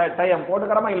இகாமத் டைம்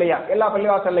போட்டுக்கறமா இல்லையா, எல்லா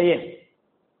பள்ளிவாசல்லையும்.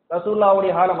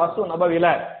 ரசூலுல்லாஹ்வுடைய காலம் மஸ்ஜித் நபவில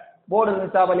போர்டு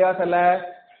இருந்துச்சா, பள்ளிவாசல்ல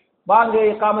பாங்கு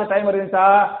இகாமத் டைம் இருந்துச்சா,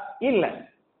 இல்ல.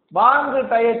 பாங்கு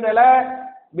டயத்துல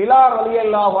பிலால்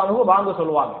ரலியல்லாஹு அன்ஹு பாங்கு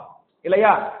சொல்லுவாங்க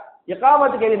இல்லையா.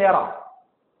 இகாமத்துக்கு எது நேரம்,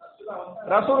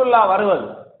 ரசூலுல்லாஹ் வருவது.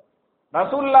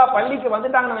 ரசூலுல்லாஹ் பள்ளிக்கு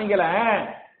வந்துட்டாங்கன்னு வைங்களேன்,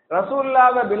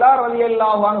 ரசூலுல்லாஹ் பிலால்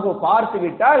ரலியல்லாஹு அன்ஹு பார்த்து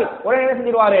விட்டால் உடனே என்ன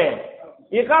செஞ்சிருவாரு,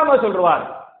 இகாமத் சொல்றார்.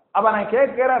 அப்ப நான்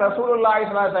கேட்கிறேன், ரசூலுல்லாஹி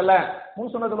ஸல்லல்லாஹு அலைஹி வஸல்லம்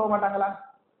முன் சுன்னத் சொல்ல மாட்டாங்களா?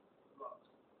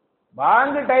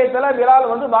 பாங்கு டயத்துல பிலால்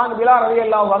பிலால்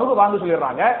ரலியல்லாஹு அன்ஹு பாங்கு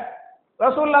சொல்லிடுறாங்க,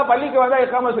 ரசூலுல்லாஹ் பள்ளிக்கு வந்தா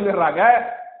இகாமத் சொல்லிடுறாங்க.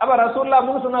 அப்ப ரசூலுல்லாஹ்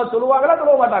முன் சுன்னத் சொல்லுவாங்களா,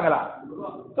 சொல்ல மாட்டாங்களா?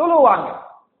 சொல்லுவாங்க.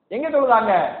 எங்க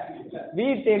தொழுதாங்க,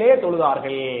 வீட்டிலே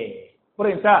தொழுதார்கள்.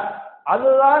 புரியுதா?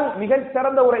 அதுதான் மிகச்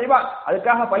சிறந்த ஒரு இபாதத்.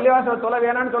 அதுக்காக பள்ளிவாசல் தொழ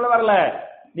வேணாம்னு சொல்ல வரல.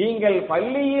 நீங்கள்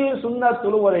பள்ளியில் சுன்னத்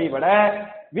தொழுவதை விட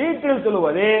வீட்டில்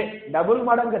தொழுவது டபுள்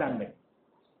மடங்கு நன்மை.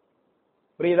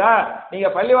 புரியுதா? நீங்க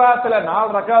பள்ளிவாசல 4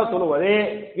 ரக்காத் தொழுவது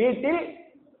வீட்டில்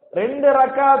 2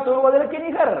 ரக்காத் தொழுவதற்கு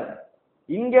நிகர்.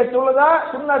 இங்க தொழுதா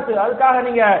சுன்னத்து, அதுக்காக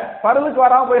நீங்க ஃபர்லுக்கு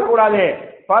வராம போயிடக்கூடாது.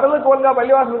 ஃபர்லுக்கு ஒழுங்கா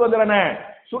பள்ளிவாசலுக்கு வந்துடனே.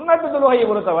 சுன்னத்து தொழுகையை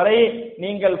பொறுத்தவரை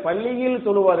நீங்கள் பள்ளியில்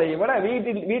தொழுவதை விட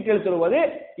வீட்டில் தொழுவது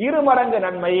 2 மடங்கு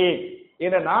நன்மை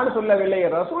என்று நான் சொல்லவில்லை,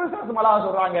 ரசூல் ஸல்லல்லாஹு அலைஹி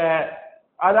சொல்றாங்க.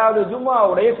 அதாவது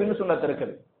ஜும்மாவுடைய பின் சுன்னத்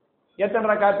இருக்குது. எத்தனை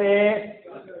ரக்காத்து,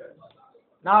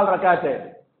 4 ரக்காத்து.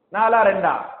 4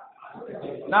 2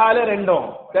 4 2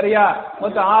 சரியா,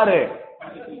 மொத்தம் 6.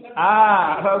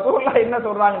 ரசூலுல்லாஹ் என்ன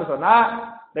சொல்றாங்கன்னு சொன்னா,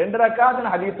 2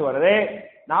 ரக்காத்துன்னு ஹதீஸ் வருது,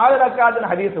 4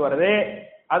 ரக்காத்துன்னு ஹதீஸ் வருது.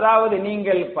 அதாவது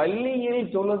நீங்கள் பள்ளியில்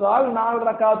தொழுதால் 4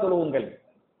 ரக்காத் தொழுவுங்கள்,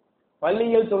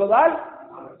 பள்ளியில் தொழுதால்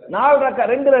 4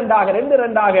 ரக்காத், 2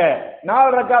 2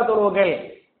 4 ரக்காத் தொழுவுங்கள்.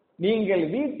 நீங்கள்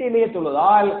வீட்டிலே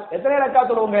தொழுதால் எத்தனை ரக்காத்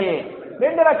தொழுவுங்கள்,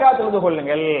 2 ரக்காத் தொழுது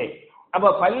கொள்ளுங்கள்.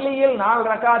 அப்ப பள்ளியில் 4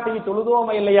 ரக்காத்தை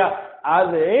தொழுதுவோமே இல்லையா,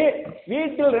 அது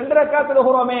வீட்டில் 2 ரக்காத்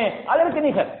தொழுகிறோமே அதற்கு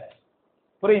நிகர்.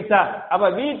 புரியுதா? அப்ப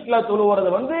வீட்டுல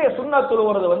தொழுவது சுன்னத்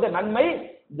தொழுவது நன்மை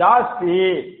ஜாஸ்தி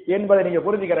என்பதை நீங்க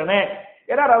புரிஞ்சுக்கிறேனே.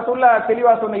 ஏன்னா ரசூலுல்லாஹ்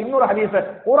தெளிவா சொன்ன இன்னொரு ஹதீஸ்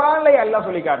குர்ஆன்ல அல்லாஹ்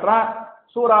சொல்லி காட்டுறான்.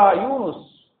 சூரா யூனுஸ்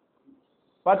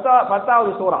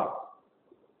 10வது சூரா,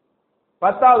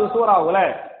 10வது சூராவுல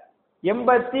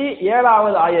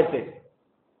 87வது ஆயத்து,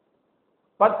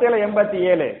 10ல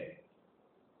 87.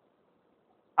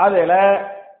 அதுல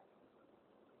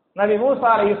நபி மூசா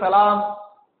அலைஹிஸ்ஸலாம்,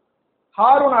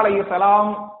 ஹாரூன் அலைஹிஸ்ஸலாம்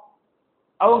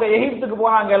அவங்க எகிப்துக்கு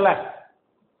போனாங்கல்ல,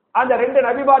 அந்த 2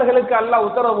 நபிமார்களுக்கு அல்லாஹ்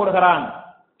உத்தரவு போடுகிறான்,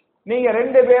 நீங்க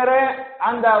 2 பேரை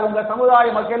அந்த உங்க சமுதாய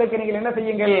மக்களுக்கு நீங்கள் என்ன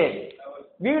செய்யுங்கள்,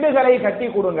 வீடுகளை கட்டி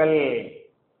கொடுங்கள்.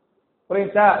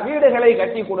 புரியுதா? வீடுகளை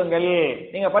கட்டி கொடுங்கள்.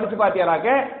 நீங்க படிச்சு பாத்தீங்களாக்க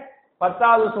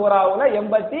 10வது சூராவுல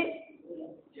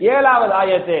 87வது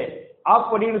ஆயத்து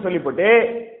அப்படின்னு சொல்லிவிட்டு,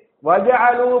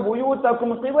 வஜஅலு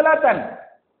புயூதக்கும் கிப்லத்தன்,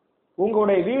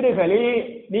 உங்களுடைய வீடுகளில்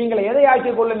நீங்கள் எதை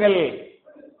ஆக்கிக் கொள்ளுங்கள்,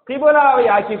 கிப்லாவை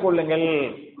ஆக்கிக் கொள்ளுங்கள்.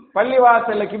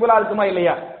 பள்ளிவாசல்ல கிப்லா இருக்குமா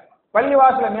இல்லையா,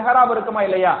 பள்ளிவாசல்ல மிஹராப் இருக்குமா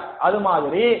இல்லையா, அது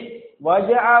மாதிரி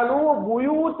வஜஅலு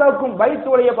புயூதக்கும்,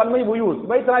 பைத்துடைய பன்மை புயூத்,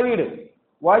 பைத்னா வீடு,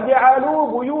 வஜஅலு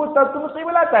புயூதக்கும்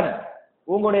கிப்லத்தன்,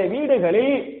 உங்களுடைய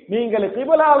வீடுகளில் நீங்கள்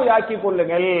கிப்லாவை ஆக்கிக்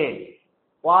கொள்ளுங்கள்.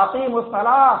 வஅகீமுஸ்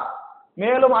ஸலாஹ்,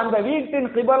 மேலும் அந்த வீட்டின்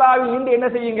கிப்லாவில் நின்று என்ன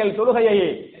செய்யுங்கள், தொழுகையை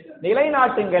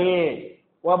நிலைநாட்டுங்கள்.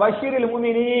 வபஷிரில்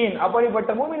முஃமினீன்,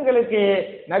 அப்படிப்பட்ட மூமின்களுக்கு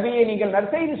நபியை நீங்கள்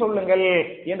நற்செய்தி சொல்லுங்கள்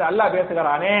என்று அல்லாஹ்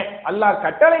பேசுகிறானே, அல்லாஹ்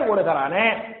கட்டளை போடுகிறானே.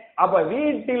 அப்ப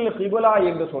வீட்டில் கிப்லா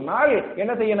என்று சொன்னால்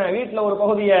என்ன செய்யணும், வீட்டுல ஒரு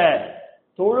பகுதியை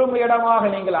தொழும் இடமாக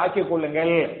நீங்கள் ஆக்கிக்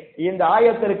கொள்ளுங்கள். இந்த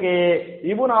ஆயத்திற்கு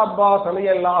இப்னு அப்பாஸ்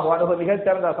ரலியல்லாஹு அன்ஹு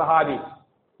மிகச்சிறந்த சஹாபி,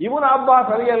 இப்னு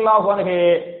அப்பாஸ் ரலியல்லாஹு அன்ஹு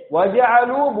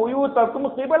வஜஅலு புயூதக்கும்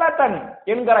கிப்லத்தன்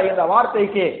என்கிற இந்த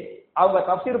வார்த்தைக்கு அவங்க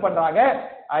தஃப்சீர் பண்றாங்க,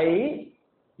 ஐ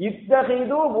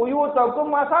இத்தகிது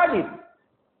புயூதக்கும் மசாஜித்,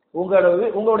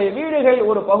 உங்களுடைய வீடுகள்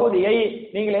ஒரு பகுதியை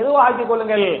நீங்கள் எதுவாக ஆக்கிக்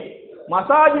கொள்ளுங்கள்,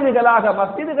 மசாஜிதுகளாக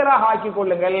மஸ்ஜிதுகளாக ஆக்கிக்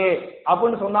கொள்ளுங்கள்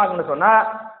அப்படின்னு சொன்னாங்கன்னு சொன்னா,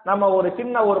 நம்ம ஒரு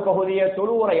சின்ன ஒரு பகுதியை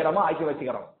தொழுவுற இடமா ஆக்கி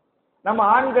வச்சுக்கிறோம். நம்ம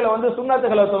ஆண்களை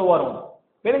சுன்னத்துகளை தொழுவாரும்,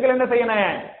 பெண்கள் என்ன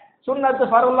செய்யணும், சுன்னத்து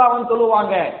ஃபர்லா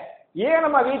தொழுவாங்க. ஏன்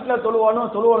நம்ம வீட்டுல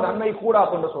தொழுவணும், தொழுவ நன்மை கூட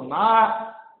அப்படின்னு சொன்னா,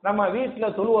 நம்ம வீட்டுல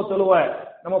தொழுவ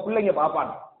நம்ம பிள்ளைங்க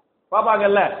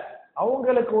பாப்பாங்கல்ல,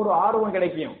 அவங்களுக்கு ஒரு ஆர்வம்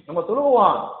கிடைக்கும். நம்ம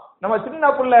தொழுவோம், நம்ம சின்ன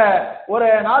பிள்ளை ஒரு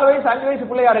 4 வயசு 5 வயசு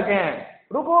பிள்ளையா இருக்கேன்,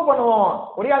 ருக்கு பண்ணுவோம்,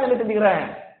 ஒடியாந்து செஞ்சுக்கிறேன்,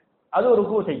 அது ஒரு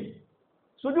ருக்கு செய்யும்.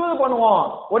 சுஜூது பண்ணுவோம்,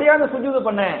 ஒடியாந்து சுஜூது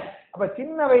பண்ண. அப்ப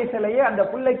சின்ன வயசுலயே அந்த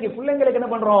பிள்ளைங்களுக்கு என்ன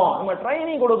பண்றோம், நம்ம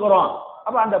ட்ரைனிங் கொடுக்கறோம்.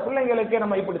 அப்ப அந்த பிள்ளைங்களுக்கு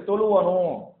நம்ம இப்படி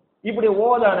தொழுவணும், இப்படி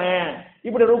ஓதனே,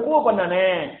 இப்படி ருக்கு பண்ணனே,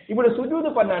 இப்படி சுஜூது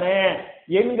பண்ணனே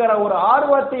என்கிற ஒரு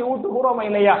ஆர்வத்தை ஊட்டுகிறோமா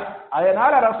இல்லையா?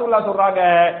 அதனால ரசூலுல்லாஹ் சொல்றாங்க,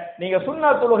 நீங்க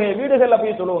சுன்னத் தொழுகை வீடுகள்ல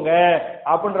போய் தொழுவுங்க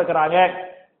அப்படின்னு இருக்கிறாங்க.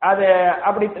 அது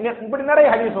அப்படி இப்படி நிறைய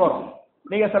ஹதீஸ் வரும்.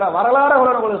 நீங்க சில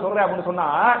வரலாறுகளை உங்களுக்கு சொல்றேன் அப்படின்னு சொன்னா,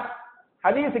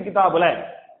 ஹதீஸ் கிதாபுல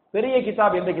பெரிய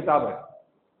கிதாப் எந்த கிதாபு,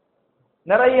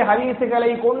 நிறைய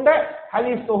ஹதீஸுகளை கொண்ட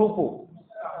ஹதீஸ் தொகுப்பு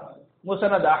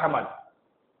முஸ்னத் அஹ்மத்.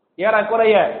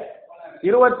 ஏறக்குறைய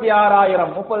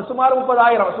 26,000 சுமார்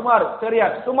 30,000 சரியா,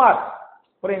 சுமார்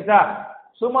புரியுதா,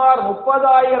 சுமார்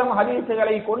 30,000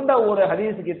 ஹதீஸுகளை கொண்ட ஒரு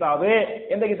ஹதீஸ் கிதாபு.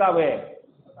 எந்த கிதாபு?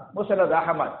 முஸ்னத்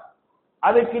அஹ்மத்.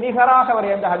 அதுக்கு நிகராக அவர்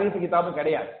எந்த ஹதீஸ் கிதாபும்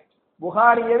கிடையாது.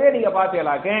 புகாரியவே நீங்க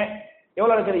பாத்தீங்களாக்க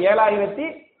எவ்வளவு இருக்குது,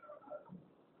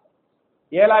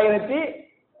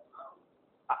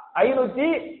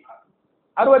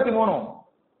 7,563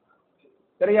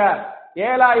 சரியா,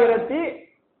 7,000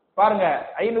 பாருங்க,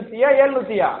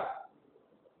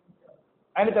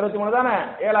 563 தானே,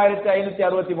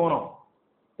 7,563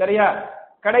 சரியா.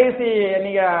 கடைசி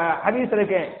நீங்க ஹதீஸ்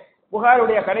இருக்கு,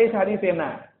 புகாருடைய கடைசி ஹதீஸ் என்ன,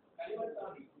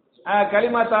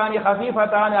 கலிமத்தானி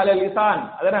ஹஃபீஃபத்தானி அலல் லிசான்,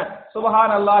 அதான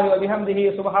சுப்ஹானல்லாஹி வ பிஹம்திஹி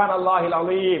சுப்ஹானல்லாஹில்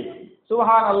அலீம்,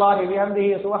 சுப்ஹானல்லாஹி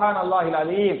பிஹம்திஹி சுப்ஹானல்லாஹில்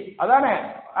அலீம்,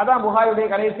 அதான் புகாரியுடைய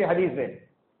கடைசி ஹதீஸ்.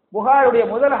 புகாரியுடைய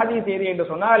முதல் ஹதீஸ் எது என்று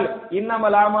சொன்னால்,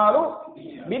 இன்னமல் அமாலு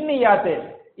பின்னியாத்.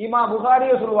 இமாம்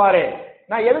புகாரியே சொல்வாரே,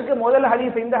 நான் எதுக்கு முதல்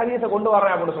ஹதீஸ் இந்த ஹதீஸை கொண்டு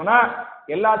வரேன் அப்படின்னு சொன்னா,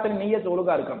 எல்லாத்தையும் நிய்யத்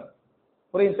ஒழுங்கா இருக்கணும்.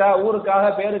 புரியுதா, ஊருக்காக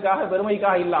பேருக்காக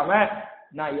பெருமைக்காக இல்லாம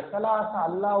நான் இஹ்லாஸா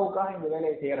அல்லாஹ்வுக்காக இந்த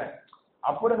வேலையை செய்யறேன்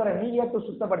அப்படிங்கிற நிய்யத்து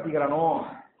சுத்தப்படுத்திக்கிறணும்.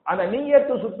 அந்த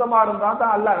நிய்யத்து சுத்தமா இருந்தா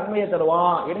தான் அல்லாஹ் நன்மையை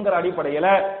தருவான் என்கிற அடிப்படையில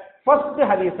ஃபர்ஸ்ட்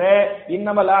ஹதீஸ்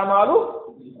இன்னமல் அமாலு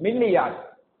பின்னியாத்.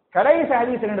 கடைசி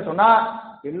ஹதீஸ் என்ன சொன்னா,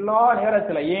 எல்லா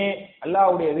நேரத்திலையும்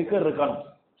அல்லாஹ்வுடைய திக்ர் இருக்கணும்,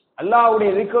 அல்லாஹ்வுடைய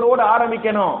திக்ரோடு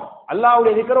ஆரம்பிக்கணும்,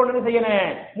 அல்லாஹ்வுடைய திக்ரோடு என்ன செய்யணும்,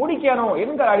 முடிக்கணும்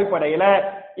என்கிற அடிப்படையில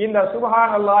இந்த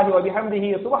சுப்ஹானல்லாஹி வ பிஹம்திஹி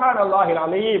சுப்ஹானல்லாஹில்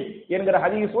அலீம் என்கிற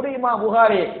ஹதீஸோடு இமாம்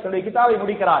புகாரி தன்னுடைய கிதாபை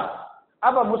முடிக்கிறார்.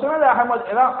 அப்ப முஸ்னத்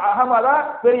அஹ்மதா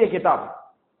பெரிய கிதாப்.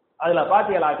 அதுல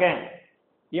பாத்தீங்களாக்க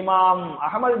இமாம்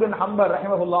அஹ்மத் பின் ஹம்பல்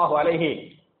ரஹிமஹுல்லாஹு அலைஹி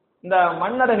இந்த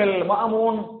மன்னர்கள்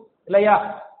மஅமூன் இல்லையா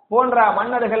போன்ற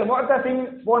மன்னர்கள், முஅ்தஸிம்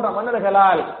போன்ற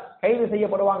மன்னர்களால் கைது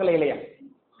செய்யப்படுவாங்களே இல்லையா,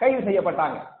 கைது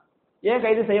செய்யப்பட்டாங்க. ஏன்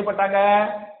கைது செய்யப்பட்டாங்க?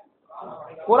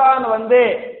 குர்ஆன்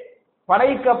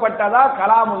படைக்கப்பட்டதா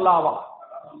கலாமுல்லாவா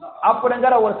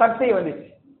அப்படிங்கிற ஒரு சர்ச்சை வந்துச்சு.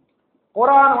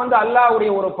 குர்ஆன்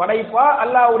அல்லாஹ்வுடைய ஒரு படைப்பா,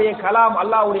 அல்லாஹ்வுடைய கலாம்,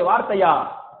 அல்லாஹ்வுடைய வார்த்தையா?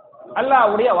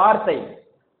 அல்லாஹ்வுடைய வார்த்தை.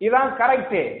 இதான்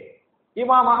கரெக்ட்.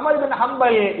 இமாம் அஹ்மத் பின்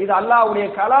ஹம்பல் இது அல்லாஹ்வுடைய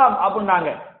கலாம் அப்படின்னாங்க.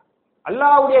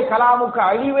 அல்லாஹ்வுடைய கலாமுக்கு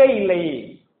அழிவே இல்லை.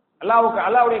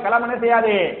 அல்லாஹ்வுடைய கலாம் என்ன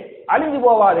செய்யாது, அழிஞ்சு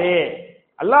போவாது.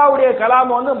 அல்லாஹ்வுடைய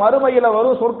கலாம் மறுமையில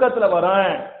வரும், சொர்க்கத்துல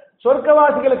வரும்,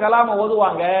 சொர்க்கவாசிகள் கலாம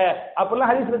ஓதுவாங்க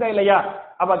அப்படிலாம் ஹதீஸ் இருக்கா இல்லையா?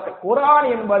 அப்ப குர்ஆன்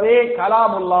என்பது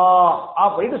கலாமுல்லாஹ்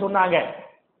அப்படின்னு சொன்னாங்க.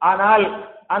 ஆனால்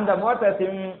அந்த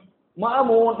முஅ்தஸிம்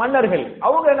மஅமூன் மன்னர்கள்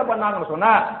அவங்க என்ன பண்ணாங்கன்னு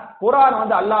சொன்னா,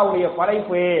 குர்ஆன் அல்லாஹ்வுடைய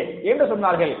படைப்பு என்று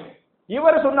சொன்னார்கள்.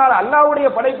 இவர் சொன்னார் அல்லாஹ்வுடைய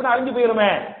படைப்புன்னு அழிஞ்சு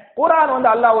போயிருமே,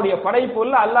 குர்ஆன் அல்லாஹ்வுடைய படைப்பு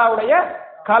இல்ல, அல்லாஹ்வுடைய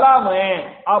கலாம்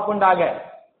அப்படின்றாங்க.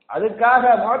 அதுக்காக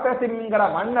முஅ்தஸிம்ங்கிற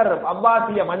மன்னர்,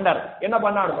 அப்பாசிய மன்னர் என்ன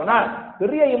பண்ணான்னு சொன்னா,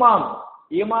 பெரிய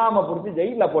இமாம புடிச்சு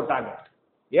ஜெயில போட்டாங்க.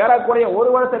 ஏறக்குறைய 1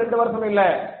 வருஷம் 2 வருஷம் இல்ல,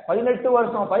 18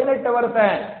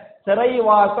 வருஷம்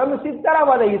சிறைவாசம்,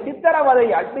 சித்திரவதை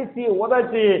அடிச்சு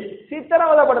உதச்சு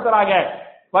சித்திரவதைப்படுத்துறாங்க.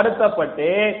 படுத்தப்பட்டு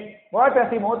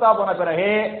முஅ்தஸிம் மௌத்தா போன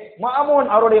பிறகு மஅமூன்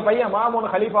அவருடைய பையன் மஅமூன்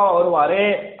கலீஃபாவா வருவாரு.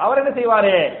 அவர் என்ன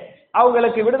செய்வாரு,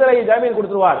 அவங்களுக்கு விடுதலை ஜாமீன்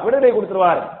கொடுத்துருவார்.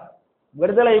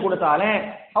 விடுதலை கொடுத்தாலே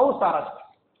ஹவுஸ் அரெஸ்ட்,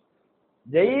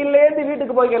 ஜெயிலேருந்து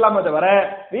வீட்டுக்கு போய்க்கலாமே தவிர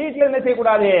வீட்டுல என்ன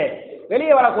செய்யக்கூடாது,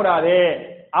 வெளியே வரக்கூடாது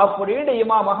அப்படின்னு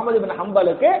இமாம் அஹ்மத் பின்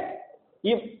ஹம்பலுக்கு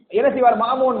என்ன செய்வார்,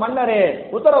 மஅமூன் மன்னரே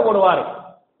உத்தரவு போடுவார்.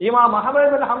 இமாம்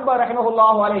அஹ்மத் பின் ஹம்பல்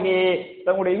ரஹிமஹுல்லாஹு அலைஹி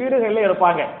தங்களுடைய வீடுகளில்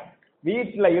இருப்பாங்க.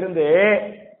 வீட்டுல இருந்து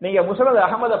நீங்க முஸ்னத்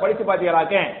அஹ்மத படிச்சு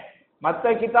பாத்தீங்களாக்க, மத்த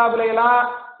கிதாபுல எல்லாம்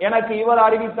எனக்கு இவர்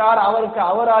அறிவித்தார், அவருக்கு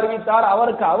அவர் அறிவித்தார்,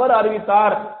 அவருக்கு அவர்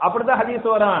அறிவித்தார், அப்படித்தான் ஹதீஸ்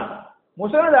வரும்.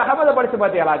 முஸ்னத் அஹ்மத படிச்சு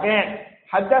பாத்தீங்களாக்க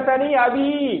ஹத்தசனி அபி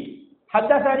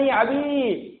ஹத்தசனி அபி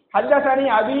ஹத்தசனி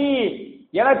அபி,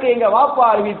 எனக்கு எங்க வாப்பா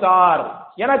அறிவித்தார்,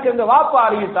 எனக்கு எங்க வாப்பா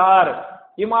அறிவித்தார்.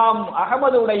 இமாம்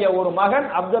அகமதுடைய ஒரு மகன்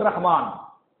அப்துல் ரஹ்மான்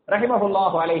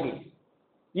ரஹிமஹுல்லாஹு அலைஹி,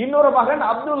 இன்னொரு மகன்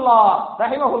அப்துல்லா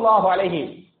ரஹிமஹுல்லாஹு அலைஹி.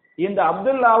 இந்த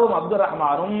அப்துல்லாவும் அப்துல்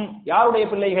ரஹ்மானும் யாருடைய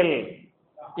பிள்ளைகள்?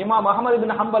 இமாம் அஹமது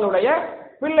பின் ஹம்பலுடைய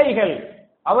பிள்ளைகள்.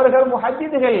 அவர்கள்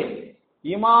முஹத்திதுகள்.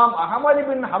 இமாம் அஹமது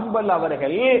பின் ஹம்பல்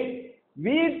அவர்கள்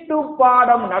வீட்டு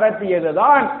பாடம்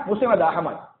நடத்தியதுதான் முஸ்னத்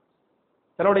அஹமத்.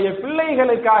 தன்னுடைய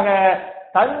பிள்ளைகளுக்காக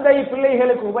தந்தை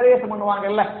பிள்ளைகளுக்கு உபதேசம்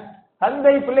பண்ணுவாங்கல்ல,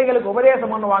 தந்தை பிள்ளைகளுக்கு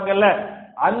உபதேசம் பண்ணுவாங்கல்ல,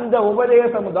 அந்த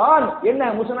உபதேசம் தான்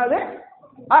என்ன முஸ்னத்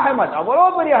அஹமத்.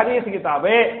 அவ்வளவு பெரிய ஹதீஸ்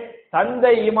கிதாபு.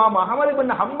 தந்தை இமாம் அஹமது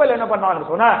பின் ஹம்பல் என்ன பண்ணாங்க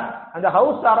சொன்னா, அந்த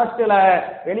ஹவுஸ் அரெஸ்ட்ல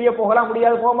வெளியே போகலாம்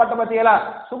முடியாது, போக மாட்டோம் பத்தியலா,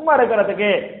 சும்மா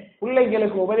இருக்கிறதுக்கு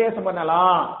பிள்ளைங்களுக்கு உபதேசம்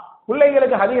பண்ணலாம்,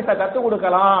 பிள்ளைங்களுக்கு ஹதீஸ கத்துக்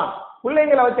கொடுக்கலாம்,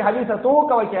 பிள்ளைங்களை வச்சு ஹதீஸ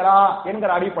தூக்க வைக்கலாம் என்கிற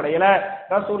அடிப்படையில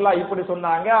ரசூலுல்லாஹ் இப்படி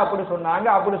சொன்னாங்க, அப்படி சொன்னாங்க,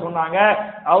 அப்படி சொன்னாங்க.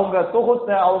 அவங்க தொகுத்த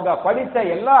அவங்க படித்த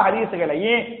எல்லா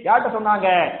ஹதீஸுகளையும் யார்கிட்ட சொன்னாங்க?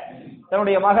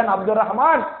 தன்னுடைய மகன் அப்துல்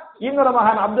ரஹ்மான், இன்னொரு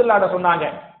மகன் அப்துல்லாட்ட சொன்னாங்க.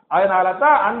 அதனால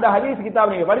தான் அந்த ஹதீஸ்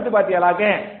கிதாப் நீங்க படித்து பார்த்தீங்களாக்க,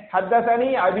 ஹத்தசனி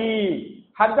அபி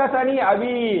ஹத்தசனி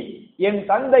அபி, என்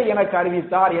தந்தை எனக்கு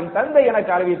அறிவித்தார், என் தந்தை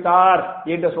எனக்கு அறிவித்தார்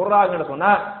என்று சொல்றாங்கன்னு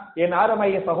சொன்னா, என் அருமை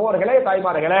சகோதரர்களே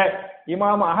தாய்மார்களே,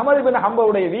 இமாம் அஹமது பின்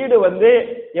ஹம்பலுடைய வீடு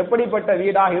எப்படிப்பட்ட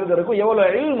வீடாக இருந்திருக்கும்,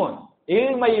 எவ்வளவு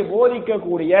இல்மை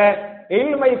போதிக்கக்கூடிய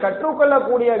இல்மை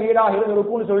கற்றுக்கொள்ளக்கூடிய வீடாக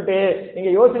இருந்திருக்கும்னு சொல்லிட்டு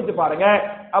நீங்க யோசிச்சு பாருங்க.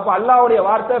 அப்ப அல்லாஹ்வுடைய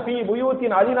வார்த்தை ஃபீ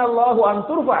புயூத்தின் அதினல்லாஹு அன்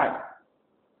துர்ஃபா,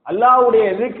 அல்லாஹ்வுடைய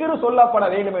zikr சொல்லப்பட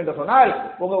வேண்டும் என்று சொன்னால்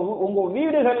உங்க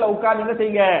வீடுகள்ல உட்கார்ந்து என்ன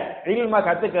செய்யுங்க, இல்ம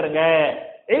கத்துக்கிறங்க,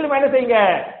 இல்ம என்ன செய்யுங்க,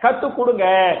 கத்து கொடுங்க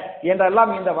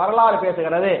என்றெல்லாம் இந்த வரலாறு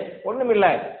பேசுகிறது. ஒண்ணுமில்ல,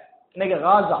 இன்னைக்கு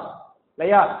காசா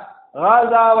இல்லையா,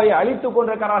 காசாவை அழித்துக்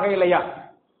கொண்டிருக்கிறார்கள் இல்லையா,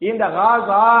 இந்த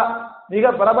காசா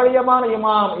மிக பிரபலியமான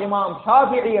இமாம்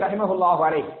ஷாஃபிஈ ரஹிமஹுல்லாஹு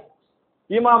அலைஹி,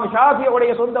 இமாம்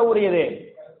ஷாஃபிஈயுடைய சொந்த ஊர் இது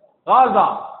காசா.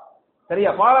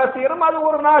 சரியா, பாலஸ்தீனம் அது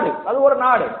ஒரு நாடு, அது ஒரு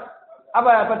நாடு.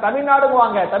 அப்ப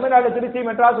தமிழ்நாடுவாங்க, தமிழ்நாடு திருச்சி,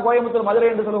 மெட்ராஸ், கோயம்புத்தூர், மதுரை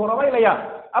என்று சொல்லுகிறோமா இல்லையா.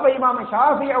 அப்ப இமாம்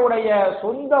ஷாஃபிஈயுடைய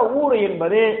சொந்த ஊர்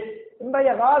என்பது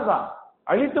இன்றைய காசா,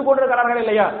 அழித்துக் கொண்டிருக்கிறார்கள்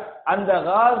இல்லையா. அந்த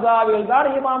காசாவில் தான்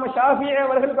இமாம் ஷாஃபிஈ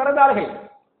அவர்கள் பிறந்தார்கள்.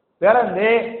 பிறந்து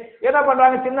என்ன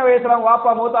பண்றாங்க, சின்ன வயசுல அவங்க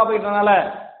வாப்பா மூத்தா போயிட்டனால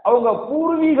அவங்க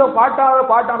பூர்வீக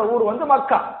பாட்டான ஊர்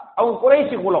மக்கா, அவங்க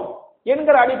குறைஷி குலம்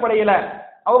என்கிற அடிப்படையில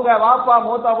அவங்க வாப்பா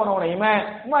மூத்தா போனவனையுமே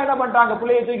அம்மா என்ன பண்றாங்க,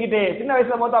 பிள்ளைய தூக்கிட்டு, சின்ன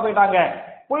வயசுல மூத்தா போயிட்டாங்க,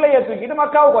 பிள்ளைய தூக்கிட்டு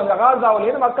மக்காவுக்கு வந்து காசாவுல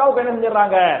இருந்து மக்காவுக்கு என்ன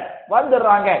செஞ்சிடறாங்க,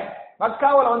 வந்துடுறாங்க.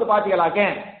 மக்காவுல பாத்தீங்களாக்க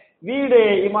வீடு,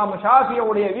 இமாம்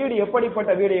ஷாஃபிஈயுடைய வீடு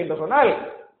எப்படிப்பட்ட வீடு என்று சொன்னால்,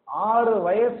 6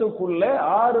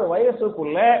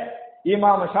 வயசுக்குள்ள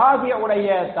இமாம் ஷாஃபிஈயுடைய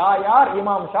தாயார்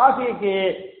இமாம் ஷாஃபிஈக்கு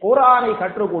குர்ஆனை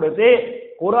கற்றுக் கொடுத்து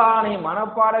குர்ஆனை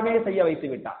மனப்பாடமே செய்ய வைத்து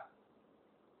விட்டார்.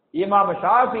 இமாம்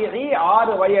ஷாஃபிஈ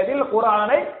 6 வயதில்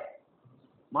குர்ஆனை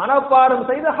மனப்பாடம்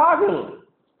செய்த ஹாஃபில்.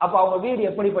 அப்ப அவங்க வீடு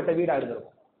எப்படிப்பட்ட வீடா இருக்கும்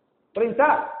புரியுதா?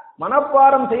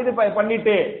 மனப்பாடம் செய்து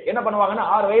பண்ணிட்டு என்ன பண்ணுவாங்கன்னா,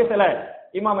 6 வயசுல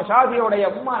இமாம் ஷாஃபிஈயுடைய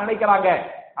அம்மா நினைக்கிறாங்க,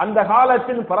 அந்த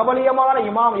காலத்தின் பிரபலியமான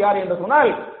இமாம் யார் என்று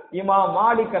சொன்னால் இமாம்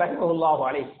மாலிக் ரஹ்மத்துல்லாஹி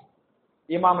அலைஹி.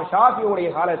 இமாம் ஷாஃபிஈயுடைய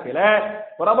காலத்தில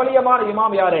பிரபலியமான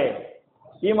இமாம் யாரு?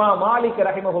 இமாம் மாலிக்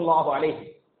ரஹ்மத்துல்லாஹி அலைஹி.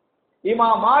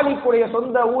 இமாம் மாலிக்குடைய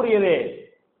சொந்த ஊர் எது?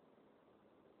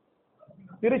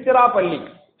 திருச்சிராப்பள்ளி,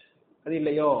 அது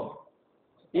இல்லையோ.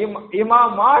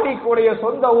 இமாம் மாலிக்குடைய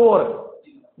சொந்த ஊர்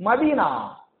மதீனா,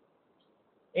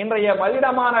 இன்றைய மதீனா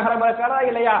மாநகரம் இருக்கிறதா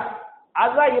இல்லையா,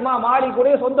 அதுதான் இமாம்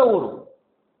மாலிக்குடைய சொந்த ஊர்.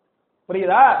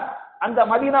 புரியுதா? அந்த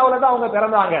மதீனாவுல தான் அவங்க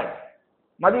பிறந்தாங்க.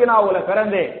 மதீனாவுல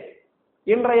பிறந்து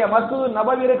இன்றைய மஸ்ஜித்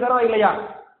நபவி இருக்கிறதா இல்லையா,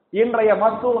 இன்றைய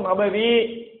மஸ்ஜித் நபவி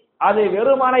அது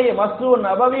வெறுமனை மஸ்ஜித்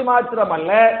நபவி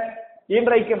மாத்திரமல்ல,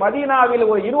 இன்றைக்கு மதீனாவில்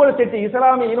ஒரு யூனிவர்சிட்டி,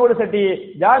 இஸ்லாமிய யூனிவர்சிட்டி,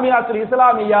 ஜாமியாத்துல்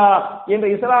இஸ்லாமியா என்ற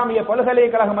இஸ்லாமிய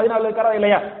பல்கலைக்கழகம் மதீனாவில் இருக்கிறதா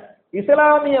இல்லையா.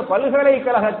 இஸ்லாமிய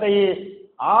பல்கலைக்கழகத்தை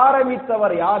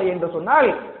ஆரம்பித்தவர் யார் என்று சொன்னால்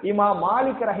இமாம்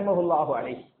மாலிக் ரஹிமஹுல்லாஹு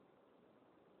அலைஹி.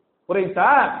 புரியுதா?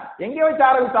 எங்க வச்சு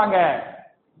ஆரம்பித்தாங்க?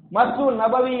 மஸ்ஜித்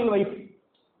நபவியில் வைத்து.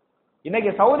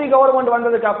 இன்னைக்கு சவுதி கவர்மெண்ட்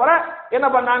வந்ததுக்கு அப்புறம் என்ன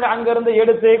பண்ணாங்க, அங்க இருந்து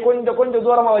எடுத்து கொஞ்சம்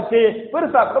தூரமா வச்சு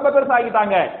ரொம்ப பெருசா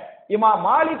ஆகிட்டாங்க. இமாம்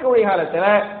மாலிக் உடைய காலத்துல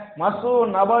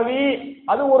மஸ்ஜித் நபவி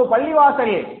அது ஒரு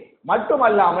பள்ளிவாசல்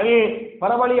மட்டுமல்லாமல்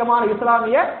பிரபலியமான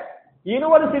இஸ்லாமிய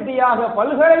யூனிவர்சிட்டியாக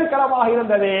பல்கலைக்கழகமாக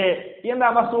இருந்தது இந்த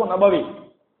மஸ்ஜித் நபவி.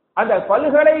 அந்த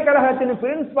பல்கலைக்கழகத்தின்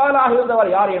பிரின்சிபாலாக இருந்தவர்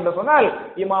யார் என்று சொன்னால்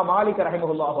இமாம் மாலிக்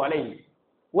ரஹிமஹுல்லாஹு அலைஹி.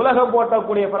 உலகம்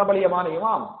போட்டக்கூடிய பிரபலியமான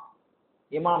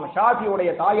இமாம் ஷாஃபிஈயுடைய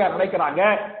தாயார் நினைக்கிறாங்க,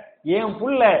 என்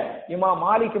புள்ள இமாம்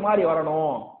மாலிக் மாதிரி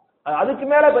வரணும், அதுக்கு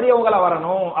மேல பெரியவங்களா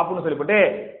வரணும் அப்படின்னு சொல்லிவிட்டு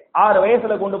 6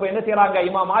 வயசுல கொண்டு போய் என்ன செய்யறாங்க,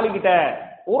 இமாம் மாலிக் கிட்ட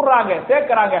உர்றாங்க,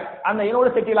 சேர்க்கறாங்க. அந்த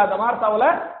யூனிவர்சிட்டியில அந்த மார்த்தாவுல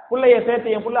புள்ளைய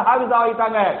சேர்த்து என் புள்ள ஹாஃபிஸ்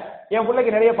ஆகிட்டாங்க, என்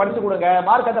பிள்ளைக்கு நிறைய படிச்சு கொடுங்க,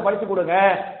 மார்க்கத்தை படிச்சு கொடுங்க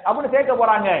அப்படின்னு சேர்க்க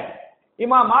போறாங்க.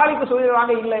 இமாம் மாலிக்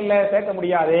சொல்லிடுறாங்க, இல்ல இல்ல சேர்க்க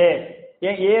முடியாது,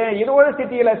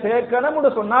 யூனிவர்சிட்டியில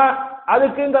சேர்க்கணும்னு சொன்னா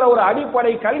அதுக்குங்கிற ஒரு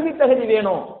அடிப்படை கல்வி தகுதி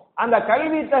வேணும், அந்த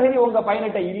கல்வி தகுதி உங்க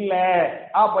பையன்கிட்ட இல்ல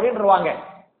அப்படின்றாங்க.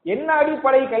 என்ன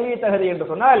அடிப்படை கல்வி தகுதி என்று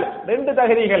சொன்னால் 2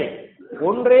 தகுதிகள்.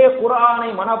 ஒன்றே குர்ஆனை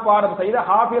மனப்பாடம் செய்த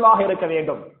ஹாஃபிலாக இருக்க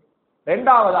வேண்டும்.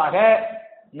 இரண்டாவதாக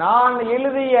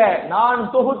நான்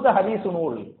தொகுத்த ஹதீஸ்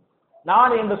நூல்.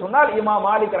 நான் என்று சொன்னால் இமாம்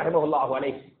மாலிக் ரஹிமஹுல்லாஹு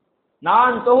அலைஹி,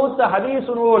 நான் தொகுத்த ஹதீஸ்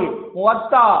நூல்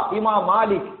முவத்தா இமாம்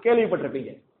மாலிக்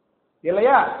கேள்விப்பட்டிருப்பீங்க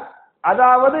இல்லையா?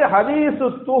 அதாவது ஹதீஸ்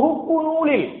தொகுப்பு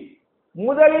நூலில்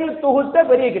முதலில் தொகுத்த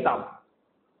பெரிய கிதாப்.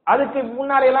 அதுக்கு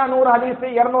முன்னாடி எல்லாம் 100 ஹதீஸ்,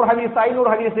 200 ஹதீஸ், 500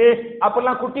 ஹதீஸ்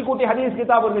அப்பெல்லாம் குட்டி குட்டி ஹதீஸ்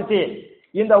கிதாப் இருந்துச்சு.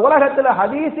 இந்த உலகத்துல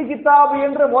ஹதீஸ் கிதாப்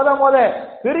என்று முத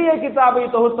பெரிய கிதாபை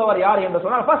தொகுத்தவர் யார் என்று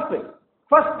சொன்னால்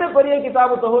ஃபர்ஸ்ட் பெரிய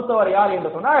கிதாபு தொகுத்தவர் யார் என்று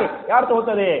சொன்னால் யார்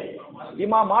தொகுத்தது?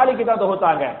 இமாம் மாலிக் தான்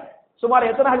தொகுத்தாங்க. சுமார்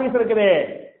எத்தனை ஹதீஸ் இருக்குது?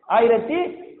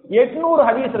 1800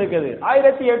 ஹதீஸ் இருக்குது.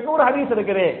 1800 ஹதீஸ்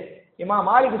இருக்குது. இமாம்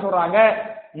மாலிக் சொல்றாங்க,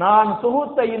 நான்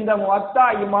தொகுத்த இந்த முவத்தா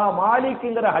இமாம்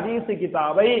மாலிக்ங்கிற ஹதீஸ்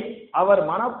கிதாபை அவர்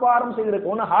மனப்பாடம்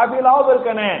செய்திருக்க ஒன்னு ஹாஃபிலாவும்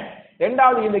இருக்கனே,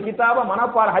 இரண்டாவது இந்த கிதாப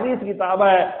மனப்பாட ஹதீஸ் கிதாப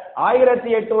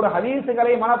 1800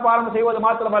 ஹதீஸ்களை மனப்பாடம் செய்வது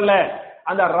மாத்திரமல்ல,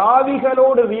 அந்த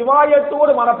ராவிகளோடு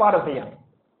ரிவாயத்தோடு மனப்பாடம் செய்யணும்.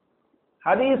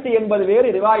 ஹதீஸ் என்பது வேறு,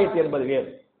 ரிவாயத் என்பது வேறு.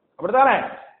 அப்படித்தானே?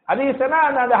 ஹதீஸ்னா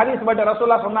அந்த ஹதீஸ் பட்ட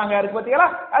ரசூலுல்லாஹ் சொன்னாங்க இருக்கு பாத்தீங்களா,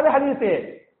 அது ஹதீஸ்.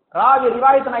 ராவி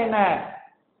ரிவாயத்னா என்ன?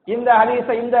 இந்த ஹதீஸ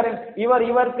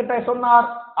இவர்கிட்ட சொன்னார்,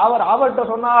 அவர் அவர்கிட்ட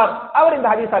சொன்னார், அவர் இந்த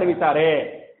ஹதீஸ் அறிவித்தாரு.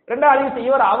 ரெண்டாவது ஹதீஸ்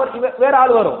இவர் வேற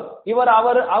ஆள் வரும், இவர்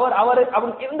அவர்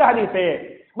இந்த ஹதீஸ்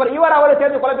இவர் அவரை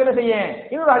சேர்ந்து குழப்பம் என்ன செய்ய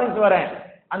இன்னொரு ஹதீஸ் வரேன்.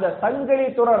 அந்த சங்கிலி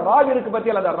தொடர் ராவி இருக்கு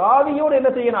பத்தியில், அந்த ராவியோடு என்ன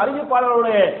செய்யணும், அறிவிப்பாளரோட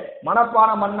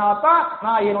மனப்பாடம் பண்ணாதான்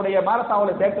நான் என்னுடைய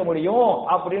மரசாவலை சேர்க்க முடியும்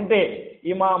அப்படின்ட்டு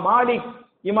இமாம் மாலிக்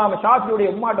இமாம் ஷாஃபியுடைய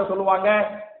உம்மாட்ட சொல்லுவாங்க.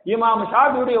 இமாம்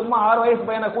ஷாஃபியுடைய உம்மா 6 வயசு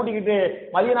பையனை கூட்டிக்கிட்டு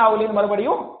மதீனாவுல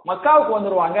மறுபடியும் மக்காவுக்கு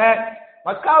வந்துருவாங்க.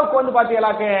 மக்காவுக்கு வந்து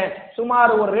பாத்தீங்களாக்க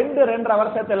சுமார் ஒரு 2-2.5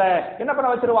 வருஷத்துல என்ன பண்ண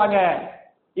வச்சிருவாங்க,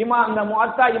 இந்த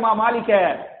முஅத்தா இமாம் மாலிக்க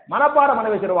மனப்பாடம் பண்ண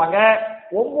வச்சிருவாங்க.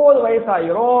 9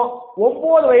 வயசாயிரும்.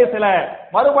 9 வயசுல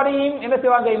மறுபடியும் என்ன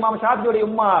செய்வாங்க, இமாம் ஷாஃபியுடைய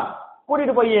உம்மா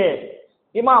கூட்டிட்டு போய்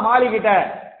இமாம் மாலிக் கிட்ட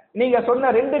நீங்க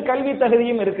சொன்ன 2 கல்வி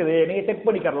தகுதியும் இருக்குது, நீங்க செக்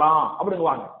பண்ணிக்கலாம்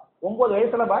அப்படிங்குவாங்க. 9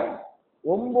 வயசுல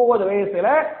 9 வயசுல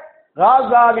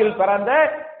காசாவில் பிறந்த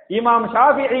இமாம்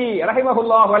ஷாஃபிஈ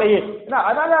ரஹிமஹுல்லாஹு அலைஹி.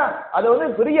 அதனால அது வந்து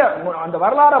பெரிய அந்த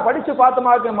வரலாறை படிச்சு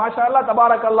பார்த்தோமாக்கு மாஷா அல்லாஹ்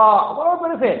தபாரக்கல்லாஹ் அவ்வளவு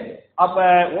பெருசு. அப்ப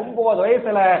 9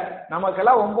 வயசுல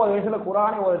நமக்கெல்லாம் 9 வயசுல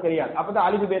குர்ஆனை ஓத தெரியாது, அப்பதான்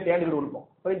அலிஃப் பே தேடிட்டு இருப்போம்.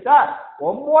 புரியுதா?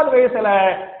 9 வயசுல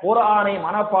குர்ஆனை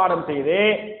மனப்பாடம் செய்து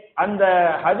அந்த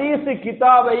ஹதீஸ்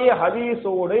கிதாபை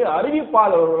ஹதீஸோடு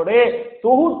அறிவிப்பாளரோடு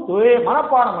தொகுத்து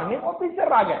மனப்பாடம் பண்ணி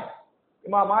ஒப்பிச்சிடுறாங்க.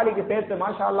 இமாம் மாலிக் சேர்த்து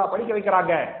மாஷா அல்லாஹ் படிக்க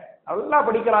வைக்கிறாங்க, நல்லா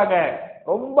படிக்கிறாங்க,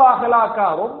 ரொம்ப அகலாக்கா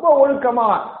ரொம்ப ஒழுக்கமா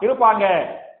இருப்பாங்க.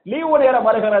 லீவு நேரம்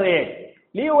வருகிறது,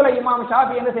 லீவுல இமாம்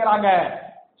ஷாஃபி என்ன செய்யறாங்க,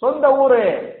 சொந்த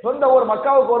ஊர்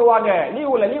மக்காவுக்கு வருவாங்க.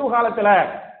 லீவு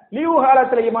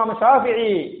காலத்துல இமாம்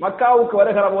ஷாஃபிஈ மக்காவுக்கு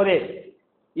வருகிற போது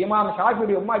இமாம்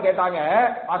ஷாஃபியுடைய உம்மா கேட்டாங்க,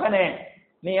 மகனே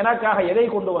நீ எனக்காக எதை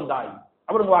கொண்டு வந்தாய்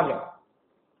அப்படிங்குவாங்க.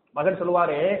 மகன்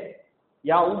சொல்லுவாரு,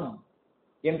 யா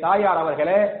என் தாயார்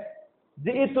அவர்களே,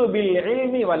 ஜிஇது பில்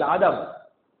இல்மி வல் அதப்,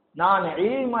 நான்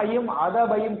இல்மையும்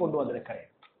அதபையும் கொண்டு வந்திருக்கிறேன்.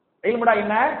 இல்முடா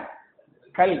என்ன?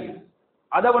 கல்வி.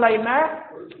 அதபுடா என்ன?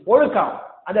 ஒழுக்கம்.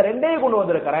 அந்த 2ஐயும் கொண்டு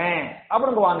வந்திருக்கிறேன்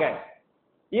அப்படிங்குவாங்க.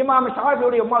 இமாம்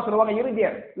ஷாஃபியுடைய உம்மா சொல்லுவாங்க,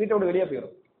 இறுதியர் வீட்டை விட்டு வெளியே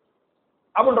போயிடும்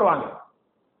அப்படின்றாங்க.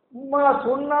 உம்மா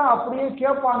சொன்னா அப்படியே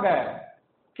கேட்பாங்க,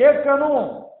 கேட்கணும்,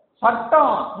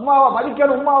 சட்டம், உம்மாவை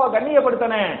மதிக்கணும், உம்மாவை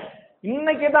கண்ணியப்படுத்தணும்.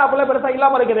 இன்னைக்கு தான் அப்பெல்லாம் பெருசா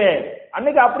இல்லாம இருக்குது,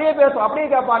 அன்னைக்கு அப்படியே பேசும், அப்படியே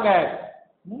கேட்பாங்க.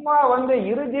 உம்மா வந்து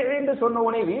இறுதின்னு சொன்ன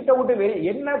உடனே வீட்டை விட்டு வெளியே,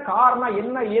 என்ன காரணம்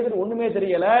என்ன ஏது ஒண்ணுமே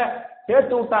தெரியல,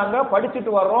 சேர்த்து விட்டாங்க,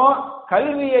 படிச்சுட்டு வர்றோம்,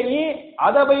 கல்வியையும்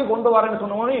அதபையும் கொண்டு வரேன்னு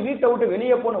சொன்ன உடனே வீட்டை விட்டு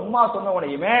வெளியே போன உம்மா சொன்ன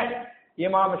உடனேயுமே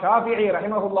இமாம் ஷாஃபிஈ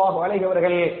ரஹிமஹுல்லாஹு அலைஹி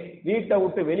அவர்கள் வீட்டை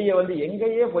விட்டு வெளியே வந்து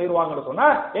எங்கேயே போயிருவாங்கன்னு சொன்னா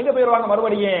எங்க போயிருவாங்க,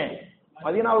 மறுபடியும்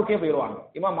மதீனாவுக்கே போயிருவாங்க.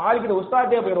 இமாம் மாலிக்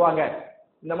உஸ்தாதே போயிருவாங்க.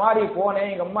 இந்த மாதிரி போனேன்,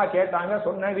 எங்க அம்மா கேட்டாங்க,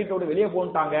 சொன்னேன், வீட்டை விட்டு வெளியே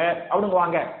போன்ட்டாங்க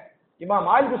அப்படிங்குவாங்க. இமாம்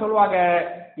மாலிக் சொல்லுவாங்க,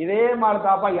 இதே மாதிரி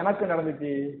தாப்பா எனக்கு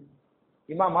நடந்துச்சு.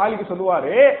 இமாம் மாலிக்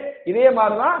சொல்லுவாரு, இதே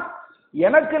மாதிரிதான்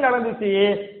எனக்கு நடந்துச்சு.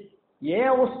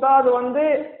 ஏன் உஸ்தாது வந்து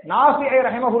நாஃபி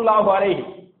ரஹிமஹுல்லாஹு அலைஹி.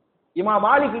 இமாம்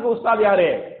மாலிக்கு உஸ்தாது யாரு?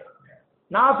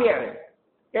 நாஃபி.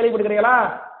 கேள்விப்பட்டிருக்கிறீங்களா?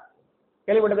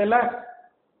 கேள்விப்பட்டது இல்ல,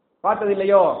 பார்த்தது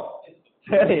இல்லையோ?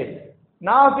 சரி,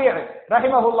 நாஃபி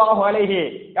ரஹிமஹுல்லாஹு அலைஹி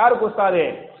யாருக்கு உஸ்தாது?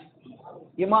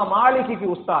 இமாம் மாலிகிக்கு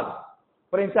உஸ்தாத்.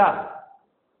 புரியுதா?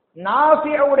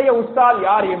 நாஃபியுடைய உஸ்தாத்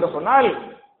யார் என்று சொன்னால்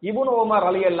இப்னு உமர்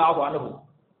ரலியல்லாஹு அன்ஹு.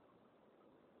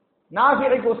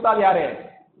 நாஃபிக்கு உஸ்தாத் யாரு?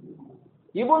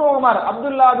 இப்னு உமர்,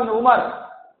 அப்துல்லாஹ் பின் உமர்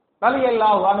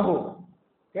ரலியல்லாஹு அன்ஹு.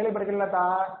 கேள்விப்பட்டிருக்கீங்களா?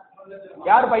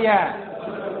 யார் பையன்?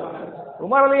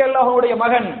 உமர் ரலியல்லாஹுடைய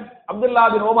மகன்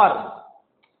அப்துல்லாஹ் பின் உமர்.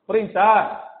 புரியுதா?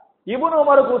 இப்னு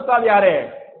உமருக்கு உஸ்தாத் யாரு?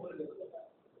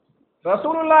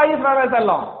 ரசூலுல்லாஹி ஸல்லல்லாஹு அலைஹி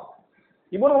வஸல்லம்.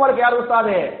 இப்னு உமருக்கு யார்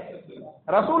உஸ்தாது?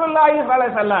 ரசூலுல்லாஹி ஸல்லல்லாஹு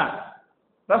அலைஹி வஸல்லம்.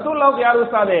 ரசூலுல்லாஹ்வுக்கு யார்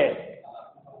உஸ்தாது?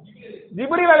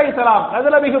 ஜிப்ரீல் அலைஹிஸ்ஸலாம்.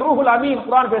 நஸல பிஹி ரூஹுல் அமீன்.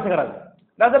 குர்ஆன் பேசுகிறது.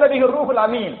 நஸல பிஹி ரூஹுல்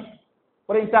அமீன்.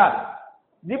 புரியுதா?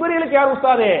 ஜிப்ரீலுக்கு யார்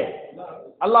உஸ்தாது?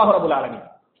 அல்லாஹ் ரப்பல் ஆலமீன்.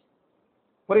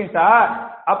 புரியுதா?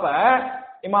 அப்ப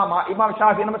இமாம்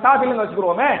ஷாஃபி, நம்ம ஷாஃபின்னு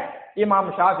வச்சுக்கிறோமே, இமாம்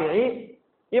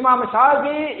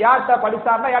ஷாஃபி யார்கிட்ட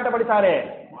படிச்சாருன்னா யார்கிட்ட படிச்சாரு?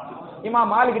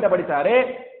 இமாம் மாலிக் கிட்ட படிச்சாரு.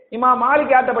 இமாம்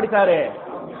மாலிக் யார்கிட்ட படிச்சாரு?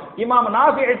 இமாம்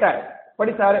நாஃபி கிட்ட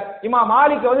படிச்சாரு. இமாம்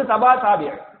மாலிக் வந்து தபா தாபி.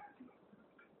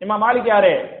 இமாம் மாலிக்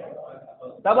யாரு?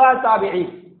 தபா தாபி.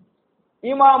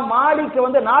 இமாம் மாலிக்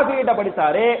வந்து நாஃபி கிட்ட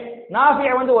படிச்சாரு. நாஃபி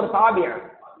வந்து ஒரு தாபி.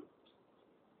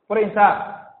 புரியுதா?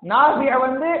 நாஃபி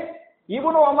வந்து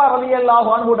இப்னு உமர் ரலியல்லாஹு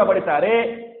அன்ஹு கிட்ட படிச்சாரு.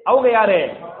 அவங்க யாரு?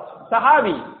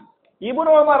 சஹாபி.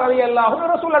 இப்னு உமர் ரலியல்லாஹு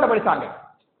அன்ஹு ரசூலுல்லாஹ் கிட்ட படிச்சாங்க.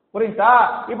 புரியுதா?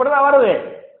 இப்படிதான் வருது.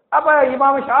 அப்ப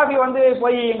இமாம் ஷாஃபி வந்து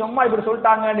போய் எங்க அம்மா இப்படி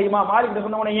சொல்லிட்டாங்க இமாம் மாலிக் கிட்ட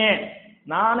சொன்ன உடனே,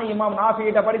 நானும் இமாம் நாஃபி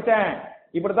கிட்ட படித்தேன்,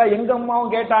 இப்படித்தான் எங்க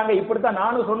அம்மாவும் கேட்டாங்க, இப்படித்தான்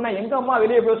நானும் சொன்னேன், எங்க அம்மா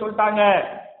வெளியே போய் சொல்லிட்டாங்க,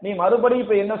 நீ மறுபடியும்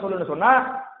இப்ப என்ன சொல்லுன்னு சொன்னா,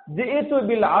 ஜிஇது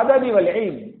பில் அதபி வல்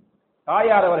இல்ம்.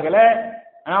 தாயார் அவர்களே,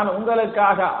 நான்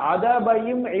உங்களுக்காக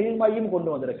அதபையும் இல்மையும் கொண்டு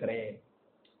வந்திருக்கிறேன்.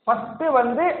 ஃபர்ஸ்ட்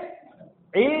வந்து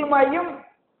இல்மையும்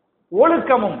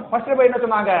ஒழுக்கமும். ஃபர்ஸ்ட் போய் என்ன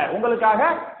சொன்னாங்க? உங்களுக்காக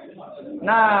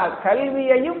நான்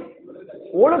கல்வியையும்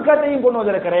ஒழுக்கத்தையும் கொண்டு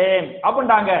வந்திருக்கிறேன்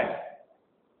அப்படின்ட்டாங்க.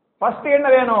 ஃபர்ஸ்ட் என்ன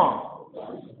வேணும்?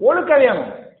 ஒழுக்கம் வேணும்.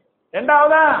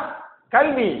 இரண்டாவதா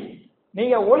கல்வி.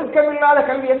 நீங்க ஒழுக்கம் இல்லாத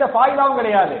கல்வி எந்த ஃபாயிதாவும்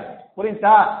கிடையாது.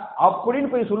 புரியுதா?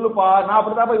 அப்படின்னு போய் சொல்லுப்பா, நான்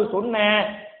அப்படிதான் போய் சொன்னேன்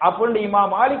அப்படின்னு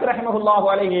இமாம் மாலிக் ரஹிமஹுல்லாஹு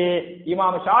அலைஹி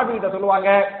இமாம் ஷாஃபி கிட்ட சொல்லுவாங்க.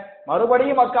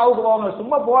 மறுபடியும் மக்காவுக்கு போவாங்க.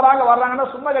 சும்மா போறாங்க வர்றாங்கன்னா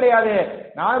சும்மா கிடையாது.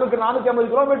 450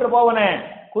 கிலோமீட்டர் போவனே,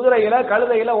 குதிரையில,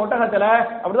 கழுதையில, ஒட்டகத்துல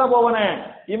அப்படிதான் போவனே.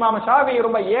 இமாம் ஷாஃபி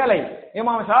ரொம்ப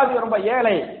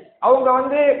ஏழை. அவங்க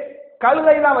வந்து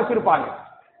கழுதை தான் வச்சிருப்பாங்க.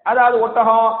 அதாவது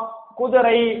ஒட்டகம்,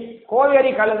 குதிரை,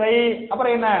 கோவேரி கழுதை,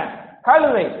 அப்புறம் என்ன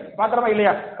கழுதை பாத்திரமா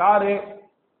இல்லையா, காரு,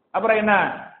 அப்புறம் என்ன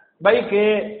பைக்கு,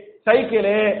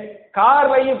 சைக்கிள்,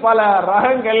 கார்லையும் பல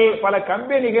ரகங்கள், பல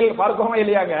கம்பெனிகள் பார்க்கணுமா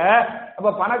இல்லையாங்க.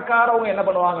 அப்ப பணக்காரவங்க என்ன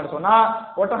பண்ணுவாங்கன்னு சொன்னா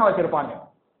ஒட்டகம் வச்சிருப்பாங்க,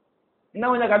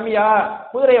 இன்னும் கொஞ்சம் கம்மியா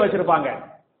குதிரையை வச்சிருப்பாங்க,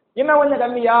 இன்னும் கொஞ்சம்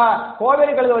கம்மியா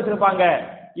கோவேரி கழுதை வச்சிருப்பாங்க,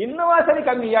 இன்னும் வசதி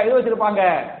கம்மியா இது வச்சிருப்பாங்க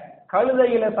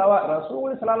கழுதையில சவார்.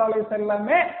 ரசூல் ஸல்லல்லாஹு அலைஹி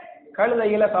வஸல்லமே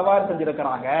கழுதையில சவார்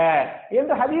செஞ்சிருக்கிறாங்க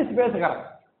என்று ஹதீஸ் பேசுகிறாங்க.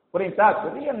 புரியுதா?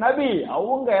 பெரிய நபி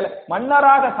அவங்க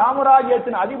மன்னராக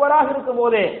சாம்ராஜ்யத்தின் அதிபராக இருக்கும்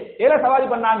போதே எதை சவாரி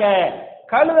பண்ணாங்க?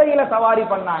 கழுதையில சவாரி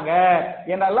பண்ணாங்க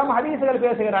என்றெல்லாம் ஹதீஸ்கள்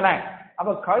பேசுகிறன.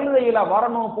 அப்ப கழுதையில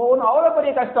வரணும் போகணும் அவ்வளவு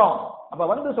பெரிய கஷ்டம். அப்ப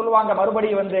வந்து சொல்லுவாங்க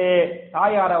மறுபடியும் வந்து,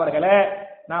 தாயார் அவர்களே,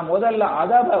 நான் முதல்ல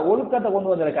அதப ஒழுக்கத்தை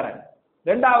கொண்டு வந்திருக்கிறேன்,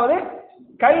 இரண்டாவது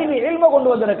கல்வி இல்ம கொண்டு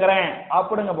வந்திருக்கிறேன்.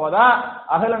 அப்படிங்க போதா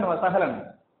அகலன் சகலன்,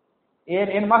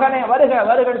 என் மகனே வருக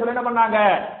வருகன்னு சொல்லி என்ன பண்ணாங்க?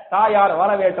 தாயார்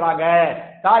வரவேற்றாங்க,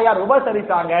 தாயார்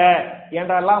உபசரித்தாங்க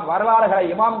என்றெல்லாம் வரலாறுகளை,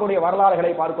 இமாம்களுடைய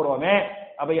வரலாறுகளை பார்க்கிறோமே.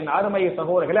 அப்ப என் அருமை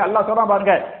சகோதரர்களே, அல்லாஹ் சொல்றான்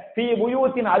பாருங்க, ஃபீ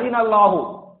புயூத்தின் அதினல்லாஹு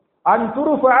அன்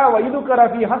துர்ஃபஅ வ யுذ்கர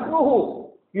ஃபீ ஹஸ்முஹு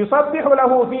யுஸப்பிஹு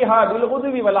லஹு ஃபீஹா பில்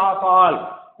குதுவி வல் ஆசால்.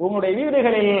 உங்களுடைய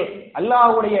வீடுகளில்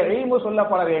அல்லாஹ்வுடைய இல்மு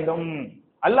சொல்லப்பட வேண்டும்,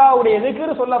 அல்லாஹ்வுடைய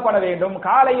திக்ர் சொல்லப்பட வேண்டும்,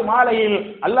 காலை மாலையில்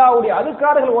அல்லாஹ்வுடைய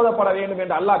அதுக்கார்கள் ஓதப்பட வேண்டும்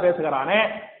என்று அல்லாஹ் பேசுகிறானே.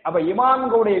 அப்ப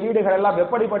இமாம்களுடைய வீடுகள் எல்லாம்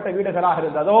எப்படிப்பட்ட வீடுகளாக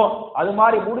இருந்ததோ அது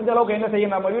மாதிரி முடிஞ்ச அளவுக்கு என்ன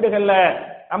செய்யும்,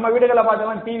 நம்ம வீடுகளை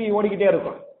பார்த்தோம்னா டிவி ஓடிக்கிட்டே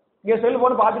இருக்கும், இங்க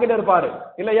செல்போன் பார்த்துக்கிட்டே இருப்பாரு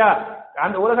இல்லையா.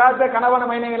 அந்த ஒரு காலத்துல கணவன்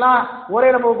மனைவி எல்லாம் ஒரே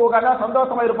நம்ம உட்கார்ந்தா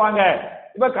சந்தோஷமா இருப்பாங்க.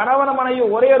 இப்ப கணவன் மனைவி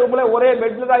ஒரே ரூம்ல ஒரே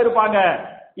பெட்ல தான் இருப்பாங்க.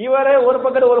 இவரே ஒரு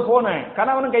பக்கத்துல ஒரு போனு,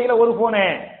 கணவன் கையில ஒரு போனு,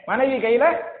 மனைவி கையில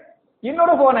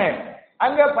இன்னொரு போனு,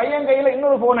 அங்க பையன் கையில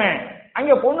இன்னொரு போனு,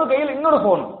 அங்க பொண்ணு கையில் இன்னொரு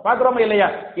போன். பாக்குறோமா இல்லையா?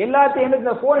 எல்லாத்தையும்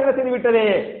இந்த போன் என்ன செய்து விட்டது?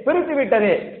 பிரித்து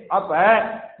விட்டது. அப்ப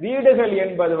வீடுகள்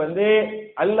என்பது வந்து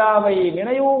அல்லாஹ்வை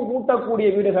நினைவு கூட்டக்கூடிய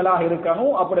வீடுகளாக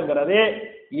இருக்கணும் அப்படிங்கிறது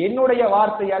என்னுடைய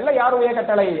வார்த்தை அல்ல, யாருடைய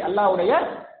கட்டளை? அல்லாஹ்வுடைய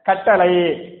கட்டளை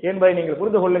என்பதை நீங்கள்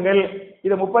புரிந்து கொள்ளுங்கள்.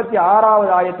 இது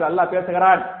 36வது ஆயத்தில் அல்லாஹ்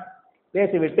பேசுகிறான்.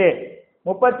 பேசிவிட்டு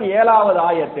 37வது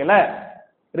ஆயத்தில்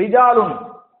ரிஜாலுன்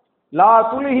லா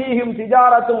துல்ஹீஹிம்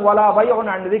திஜாரத்தும் வலா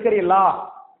பைஉன் அன் ذிக்ரில்லாஹ்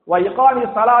வ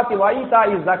இகாமிஸ் ஸலாத்தி வ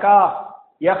ஈதாஇஸ் ஸகா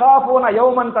யகாஃபூன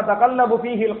யௌமன் ததகல்லபு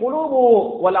ஃபீஹில் குலூபு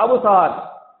வல் அப்சார்.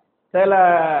 சில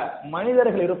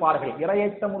மனிதர்கள் இருப்பார்கள்,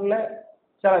 இரையச்சமுள்ள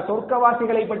சில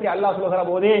சொர்க்கவாசிகளை பற்றி அல்லாஹ் சொல்கிற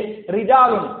போது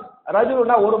ரிஜாலுன்,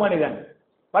 ரஜுலுன்னா ஒரு மனிதன்,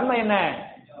 பன்மை என்ன,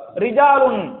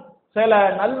 ரிஜாலுன் சில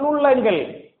நல்லுள்ளங்கள்,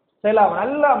 சில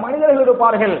நல்ல மனிதர்கள்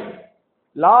இருப்பார்கள்.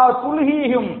 லா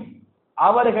துல்ஹீஹும்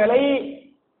அவர்களை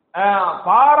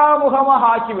பாராமுகமாக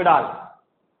ஆக்கிவிடாது,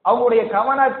 அவங்களுடைய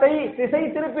கவனத்தை திசை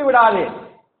திருப்பி விடாது.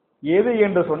 எது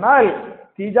என்று சொன்னால்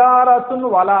திஜாரத்துன்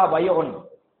வலா பயோன்,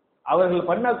 அவர்கள்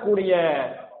பண்ணக்கூடிய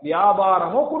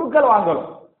வியாபாரமோ குடுக்கல் வாங்கலும்.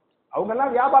 அவங்க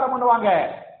எல்லாம் வியாபாரம் பண்ணுவாங்க,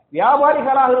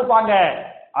 வியாபாரிகளாக இருப்பாங்க.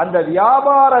 அந்த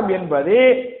வியாபாரம் என்பது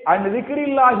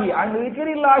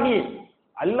அன்னிக்கிரில்லாஹி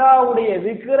அல்லாஹ்வுடைய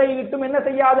திக்ரை விட்டும் என்ன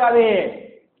செய்யாது, அது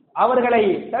அவர்களை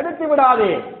தடுத்து விடாது,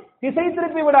 திசை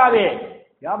திருப்பி விடாது.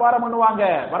 வியாபாரம் பண்ணுவாங்க,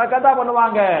 வரக்கத்தா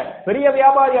பண்ணுவாங்க, பெரிய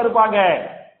வியாபாரியா இருப்பாங்க.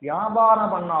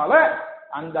 வியாபாரம் பண்ணால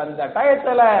அந்த அந்த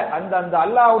டயத்துல அந்த அந்த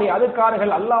அல்லாஹ்வுடைய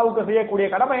அதுக்காரர்கள் அல்லாஹ்வுக்கு செய்யக்கூடிய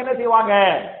கடமை என்ன செய்வாங்க,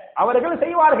 அவர்கள்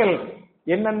செய்வார்கள்.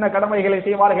 என்னென்ன கடமைகளை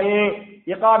செய்வார்கள்,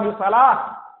 இகாமி ஸலாஹ்,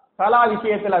 ஸலா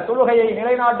விஷயத்துல, தொழுகையை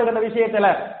நிலைநாட்டுகிற விஷயத்துல,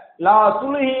 லா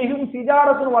துல்ஹீஹும்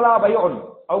திஜாரத்துன் வலா பைஉன்,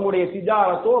 அவங்களுடைய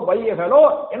திஜாரத்தோ பையகளோ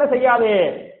என்ன செய்யாது,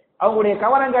 அவங்களுடைய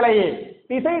கவனங்களை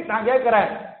திசை. நான் கேட்கிறேன்,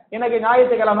 எனக்கு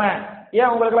ஞாயிற்றுக்கிழமை, ஏன்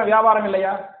உங்களுக்கு எல்லாம் வியாபாரம்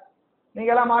இல்லையா?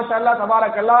 நீங்க எல்லாம் மாஷா அல்லாஹ்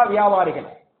தபாரக்கல்லாஹ் வியாபாரிகள்.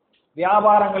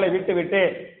 வியாபாரங்களை விட்டு விட்டு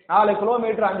 4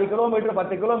 கிலோமீட்டர் 5 கிலோமீட்டர்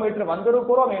 10 கிலோமீட்டர்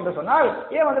வந்திருக்கிறோம் என்று சொன்னால்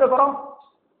ஏன் வந்திருக்கிறோம்?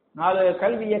 4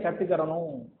 கல்வியை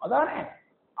கத்துக்கிறணும், அதானே,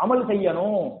 அமல்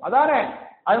செய்யணும், அதானே,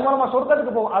 அது மூலமா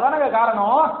சொர்க்கத்துக்கு போகும், அதானே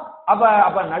காரணம்.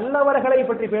 அப்ப நல்லவர்களை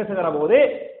பற்றி பேசுகிற போது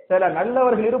சில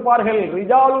நல்லவர்கள் இருப்பார்கள்,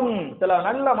 ரிஜாலும் சில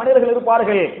நல்ல மனிதர்கள்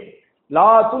இருப்பார்கள். லா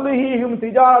துல்ஹீஹும்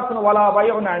திஜாரத்துன் வலா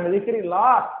பைஉன் அன்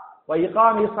திக்ரில்லாஹ் வ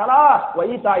இகாமி ஸலாஹ் வ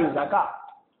ஈதாஇ ஸகாத்.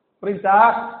 புரியுதா?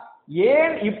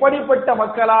 ஏன் இப்படிப்பட்ட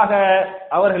மக்களாக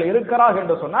அவர்கள் இருக்கிறார்கள்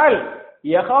என்று சொன்னால்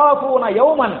யகாஃபூன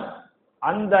யௌமன்,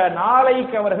 அந்த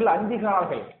நாளைக்கு அவர்கள்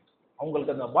அஞ்சுகிறார்கள்.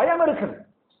 அவங்களுக்கு அந்த பயம் இருக்குது.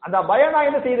 அந்த பயம்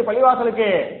என்ன செய்யுது, பள்ளிவாசலுக்கு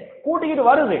கூட்டிக்கிட்டு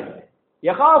வருது.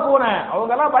 யகாஃபூன,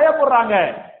 அவங்க எல்லாம் பயப்படுறாங்க.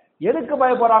 எதுக்கு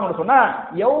பயப்படுறாங்கன்னு சொன்னா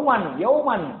யௌமன்,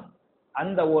 யௌமன்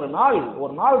அந்த ஒரு நாள்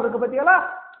இருக்கு பத்தியலா,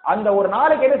 அந்த ஒரு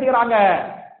நாளைக்கு என்ன செய்யறாங்க,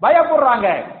 பயப்படுறாங்க.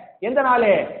 எந்த நாள்?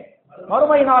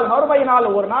 மறுமை நாள். மறுமை நாள்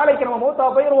ஒரு நாளைக்கு நம்ம மௌத்தா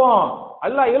போயிருவோம்,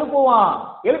 அல்லாஹ் எழுப்புவான்,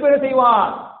 எழுப்பி என்ன செய்வான்,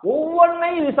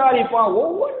 ஒவ்வொன்னையும்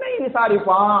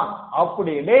விசாரிப்பான்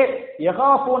அப்படின்னு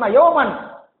யகாஃபூன யௌமன்,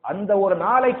 அந்த ஒரு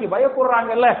நாளைக்கு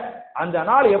பயப்படுறாங்கல்ல. அந்த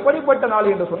நாள் எப்படிப்பட்ட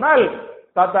நாள் என்று சொன்னால்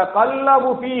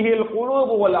ததகல்லபு ஃபீஹில்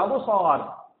குலூபு வல் அப்சார்,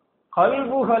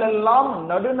 கல்புகள் எல்லாம்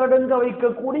நடுநடுங்க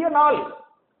வைக்கக்கூடிய நாள்,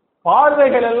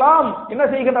 பார்வைகள் எல்லாம் என்ன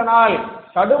செய்கின்ற நாள்,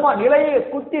 நிலையை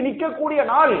குத்தி நிற்கக்கூடிய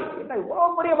நாள். என்ன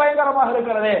இவ்வளவு பெரிய பயங்கரமாக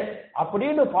இருக்கிறது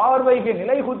அப்படின்னு பார்வைக்கு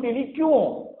நிலை குத்தி நிற்கும்,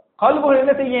 கல்புகள்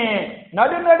என்ன செய்யும்,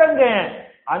 நடுநடுங்க.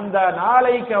 அந்த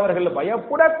நாளைக்கு அவர்கள்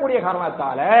பயப்படக்கூடிய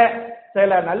காரணத்தால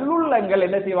சில நல்லுள்ளங்கள்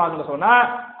என்ன செய்வாங்கன்னு சொன்னா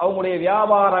அவங்களுடைய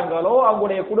வியாபாரங்களோ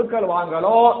அவங்களுடைய குடுக்கல்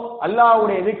வாங்கலோ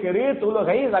அல்லாஹ்வுடைய திக்ரு,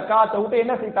 தொழுகை, ஜகாத்தை விட்டு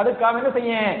என்ன தடுக்காம என்ன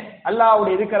செய்யும்,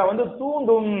 அல்லாஹ்வுடைய திக்ரை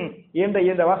தூண்டும் என்ற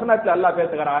இந்த வசனத்தில் அல்லாஹ்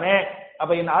பேசுகிறானே.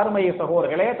 அப்ப இந்த அருமை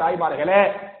சகோதரர்களே, தாய்மார்களே,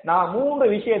 நான் 3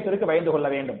 விஷயத்திற்கு பயந்து கொள்ள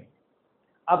வேண்டும்.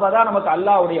 அப்பதான் நமக்கு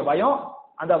அல்லாஹ்வுடைய பயம்,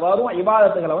 அந்த வரும்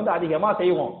இபாதத்துகளை அதிகமா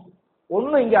செய்வோம்.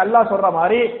 ஒண்ணு இங்க அல்லாஹ் சொல்ற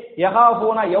மாதிரி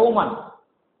யகாஃபூன யௌமன்,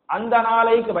 அந்த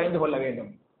நாளைக்கு பயந்து கொள்ள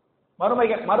வேண்டும்.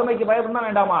 மறுமைக்கு பயப்படணுமா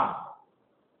வேண்டாமா?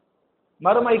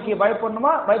 மறுமைக்கு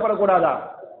பயப்படணுமா பயப்படக்கூடாதா?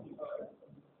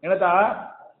 என்னதா?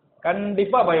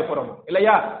 கண்டிப்பா பயப்படணும்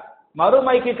இல்லையா?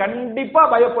 மறுமைக்கு கண்டிப்பா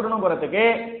பயப்படணுங்கிறதுக்கு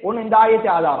ஒண்ணு இந்த ஆயத்தை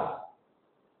ஆதாரம்.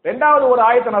 ரெண்டாவது ஒரு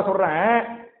ஆயத்தை நான் சொல்றேன்,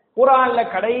 குர்ஆன்ல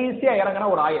கடைசியா இறங்கின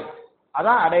ஒரு ஆயத்,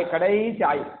 அதான் கடைசி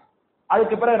ஆயத்.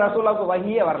 அதுக்கு பிறகு ரசூலுல்லாஹ்வுக்கு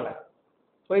வஹியே வரல.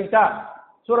 போயிட்டா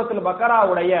சூரத்துல்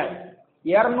பக்கராவுடைய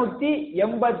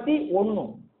 281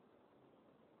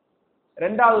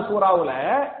 ரெண்டாவது சூறாவுல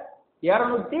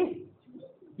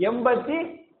 281வது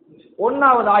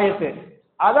ஆயத்து,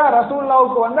 அதான்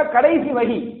ரசூலுல்லாஹ்வுக்கு வந்த கடைசி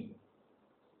வஹி.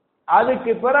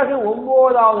 அதுக்கு பிறகு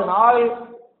 9வது நாள்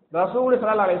ரசூல்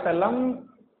ஸல்லல்லாஹு அலைஹி வஸல்லம்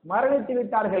மரணித்து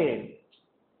விட்டார்கள்.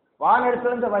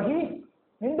 வானெடுத்திருந்த வஹி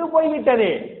நின்று போய்விட்டது.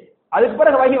 அதுக்கு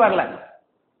பிறகு வஹி வரல.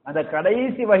 அந்த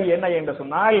கடைசி வஹி என்ன என்று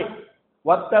சொன்னால்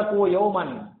வத்தகு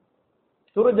யௌமன்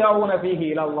துர்ஜாவுன ஃபீஹி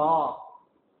இலல்லாஹ்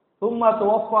சும்ம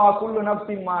துவஃபா குல்லு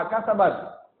நஃப்ஸின் மா கஸபத்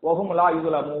வஹும் லா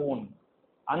யுظلمون.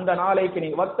 அந்த நாளைக்கு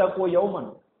நீங்கள் வத்தகு யௌமன்,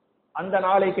 அந்த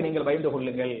நாளைக்கு நீங்கள் பயந்து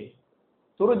கொள்ளுங்கள்.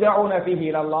 துர்ஜாவுன ஃபீஹி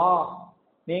இலல்லாஹ்,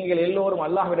 நீங்கள் எல்லோரும்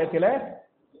அல்லாஹ்விடத்திலே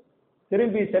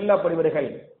திரும்பி செல்லப்படுவீர்கள்.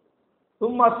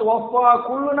 சும்ம துவஃபா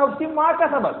குல்லு நஃப்ஸின் மா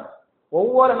கஸபத்,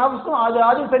 ஒவ்வொரு நஃப்ஸும்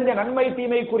அது செஞ்ச நன்மை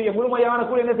தீமைக்குரிய முழுமையான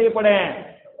கூலி என்ன செய்யப்படும்,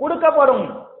 கொடுக்கப்படும்.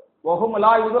 வஹும்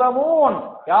லா யுظلمون,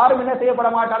 யாரும் என்ன செய்யப்பட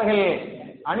மாட்டார்கள்,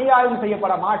 அநியாயம்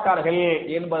செய்யப்பட மாட்டார்கள்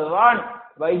என்பதுதான்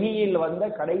வஹியில் வந்த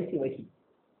கடைசி வஹி.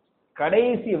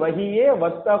 கடைசி வஹியே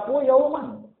வத்தகு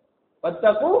யௌமன்,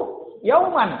 வத்தகு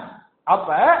யௌமன். அப்ப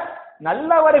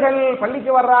நல்லவர்கள்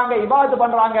பள்ளிக்கு வர்றாங்க, இபாதத்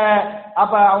பண்றாங்க,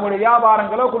 அப்ப அவங்களுடைய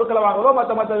வியாபாரங்களோ குடுக்கல வாங்கலோ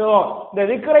மத்ததோ இந்த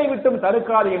திக்ரை விட்டும்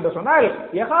தடுக்காது என்று சொன்னால்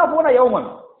யகாபூன யௌமன்.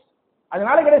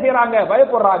 அதனால என்ன செய்யறாங்க,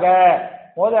 பயப்படுறாங்க.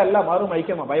 முதல்ல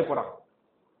மறுமைக்கு பயப்படுறாங்க.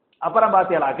 அப்புறம்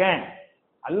பாத்தியலாக்க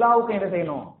அல்லாஹ்வுக்கு என்ன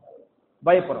செய்யணும்,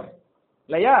 பயப்படணும்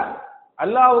இல்லையா?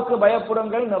 அல்லாஹ்வுக்கு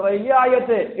பயப்படுங்கள். நிறைய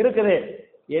ஆயத்து இருக்குது,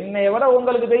 என்னை விட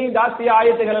உங்களுக்கு தெரியும் ஜாஸ்தி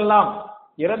ஆயத்துகள் எல்லாம்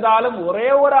இருந்தாலும் ஒரே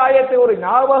ஒரு ஆயத்தை ஒரு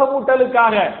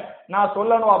ஞாபகமூட்டலுக்காக நான்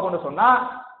சொல்லணும் அப்படின்னு சொன்னா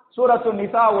சூரத்து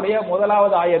நிசாவுடைய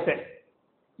முதலாவது ஆயத்து,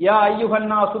 யா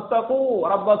அய்யுஹன்னா சுத்தகு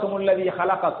ரப்பக்கும் அல்லதி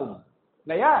ஹலகக்கும்.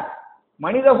 இல்லையா?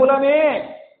 மனித குலமே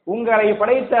உங்களை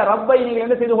படைத்த ரப்பை நீங்கள்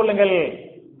என்ன செய்து கொள்ளுங்கள்,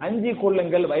 அஞ்சி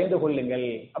கொள்ளுங்கள், பயந்து கொள்ளுங்கள்.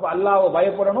 அப்ப அல்லாஹ்வை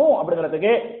பயப்படணும்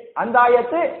அப்படிங்கிறதுக்கு அந்த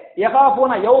ஆயத்து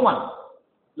யகாஃபூன யௌமன்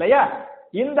இல்லையா?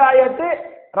 இந்த ஆயத்து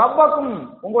ரப்பக்கும்,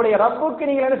 உங்களுடைய ரப்புக்கு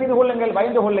நீங்கள் என்ன செய்து கொள்ளுங்கள்,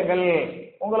 பயந்து கொள்ளுங்கள்.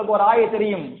 உங்களுக்கு ஒரு ஆயத்து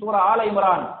தெரியும், சூரா ஆல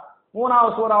இம்ரான்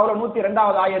 3வது சூராவுல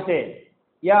 102வது ஆயத்து,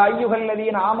 யா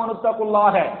அய்யுஹல்லதீன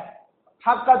ஆமனுத்தகுல்லாஹ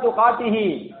ஹக்க துகாத்திஹி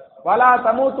வலா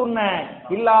தமூதுன்ன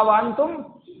இல்லா வ அன்தும்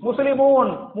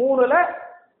முஸ்லிமூன். 3ல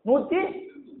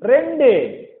 102.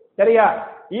 சரியா?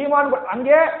 ஈமான்.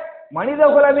 அங்கே மனித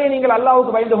குலமே நீங்கள்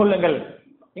அல்லாஹ்வுக்கு பயந்து கொள்ளுங்கள்.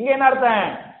 இங்க என்ன அர்த்தம்,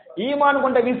 ஈமான்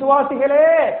கொண்ட விசுவாசிகளே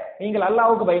நீங்கள்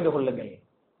அல்லாஹ்வுக்கு பயந்து கொள்ளுங்கள்.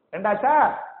 ரெண்டாச்சா?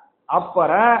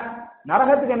 அப்புறம்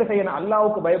நரகத்துக்கு என்ன செய்யணும்,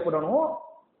 அல்லாஹ்வுக்கு பயப்படணும்,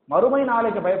 மறுமை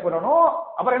நாளைக்கு பயப்படணும்.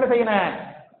 அப்புறம் என்ன செய்யணும்,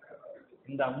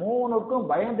 இந்த 3க்கும்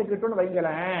பயந்துக்கிட்டோன்னு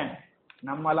வைங்களேன்,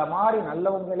 நம்மள மாதிரி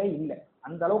நல்லவங்களே இல்லை.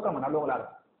 அந்த அளவுக்கு நம்ம நல்லவங்களா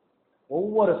இருக்கும்.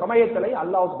 ஒவ்வொரு சமயத்திலையும்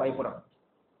அல்லாஹ்வுக்கு பயப்படணும்,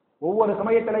 ஒவ்வொரு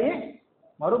சமயத்திலையும்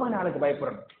மறுமை நாளுக்கு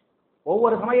பயப்படணும்,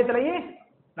 ஒவ்வொரு சமயத்திலையும்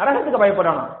நரகத்துக்கு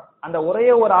பயப்படணும். அந்த ஒரே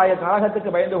ஒரு ஆயத்து, நரகத்துக்கு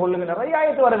பயந்து கொள்ளுங்க, நிறைய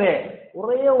ஆயத்து வருது.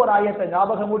 ஒரே ஒரு ஆயத்தை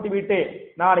ஞாபகம் ஊட்டி விட்டு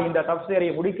நான் இந்த தப்சீரை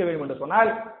முடிக்க வேண்டும் என்று சொன்னால்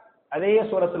அதே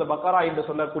சூரத்துல பக்கரா என்று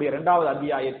சொல்லக்கூடிய 2வது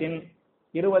அத்தியாயத்தின்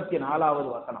 24வது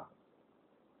வசனம்,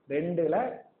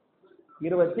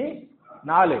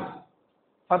 2:24,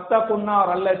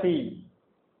 ஃபத்தகுன்னார் அல்லதி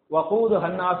வகூதுஹா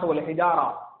அன்னாஸ் வல் ஹிஜாரா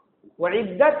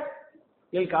வஇத்தத்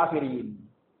லில் காஃபிரீன்.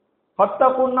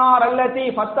 ஃபத்தகுன்னார் அல்லதி,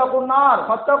 ஃபத்தகுன்னார்,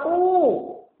 ஃபத்தகு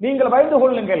நீங்கள் பயந்து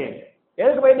கொள்ளுங்கள்.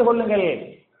 எதுக்கு பயந்து கொள்ளுங்கள்,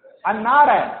 அந்நார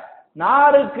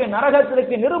நாருக்கு,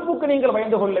 நரகத்திற்கு, நெருப்புக்கு நீங்கள்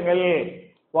பயந்து கொள்ளுங்கள்.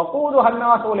 வகூதுஹா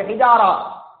அன்னாஸ் வல் ஹிஜாரா,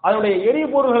 அதனுடைய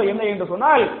எரிபொருள்கள் என்ன என்று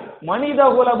சொன்னால் மனித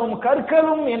குலமும்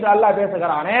கற்களும் என்று அல்லாஹ்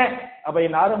பேசுகிறானே. அப்ப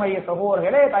இந்த அருமை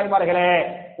சகோதரர்களே, தாய்மார்களே,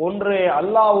 ஒன்று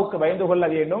அல்லாஹ்வுக்கு பயந்து கொள்ள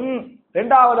வேண்டும்,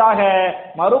 2வதாக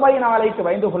மறுமை நாளைக்கு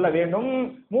பயந்து கொள்ள வேண்டும்,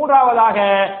 3வதாக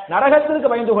நரகத்திற்கு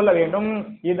பயந்து கொள்ள வேண்டும்.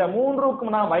 இந்த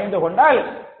 3க்கும் நாம் பயந்து கொண்டால்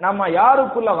நம்ம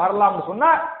யாருக்குள்ள வரலாம்னு சொன்னா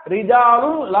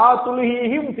ரிஜாலுன் லா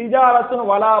துல்ஹீஹிம் திஜாரத்துன்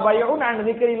வலா பைஉன் அன்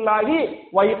ஸிக்ரில்லாஹி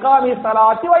வ இகாமிஸ்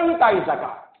ஸலாத்தி வ ஈதாஇஸ்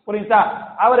ஸகாத். புரியுதா?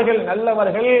 அவர்கள்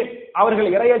நல்லவர்கள், அவர்கள்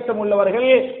இறையச்சம் உள்ளவர்கள்,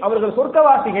 அவர்கள்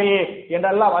சொர்க்கவாசிகள்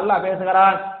என்றெல்லாம் அல்லாஹ்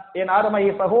பேசுகிறான். என் அருமை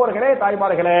சகோதரர்களே,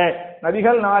 தாய்மார்களே,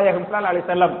 நபிகள் நாயகம் ஸல்லல்லாஹு அலைஹி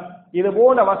வஸல்லம் இது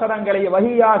போன்ற வசனங்களை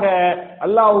வஹியாக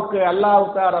அல்லாஹ்வுக்கு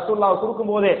ரசூலுல்லாஹ்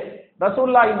கொடுக்கும் போது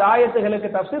ரசூலுல்லாஹ் இந்த ஆயத்துகளுக்கு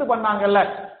தஃப்சீர் பண்ணாங்கல்ல,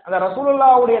 அந்த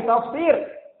ரசூலுல்லாஹ்வுடைய தஃப்சீர்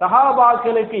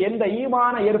சஹாபாக்களுக்கு எந்த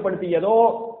ஈமானை ஏற்படுத்தியதோ,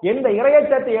 எந்த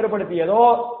இறையச்சத்தை ஏற்படுத்தியதோ,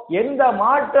 எந்த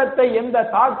மாற்றத்தை, எந்த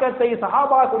தாக்கத்தை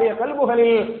சஹாபாக்களுடைய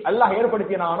கல்புகளில் அல்லாஹ்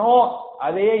ஏற்படுத்தினானோ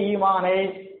அதே ஈமானை,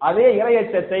 அதே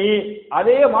இறையச்சத்தை,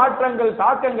 அதே மாற்றங்கள்,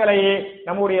 தாக்கங்களை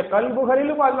நம்முடைய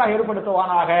கல்புகளிலும் அல்லாஹ்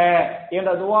ஏற்படுத்துவானாக என்ற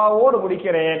துஆவோடு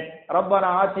முடிக்கிறேன். ரப்பனா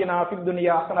ஆத்தினா ஃபித்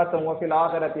துன்யா ஹஸனத்தன் வ ஃபில்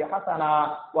ஆখিরাতি ஹஸனா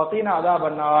வ கீனா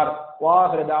அஸாபன்னார் வ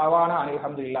ஆகிரு தஅவானா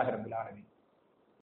அல்ஹம்துலில்லாஹி ரப்பில் ஆலமீன்.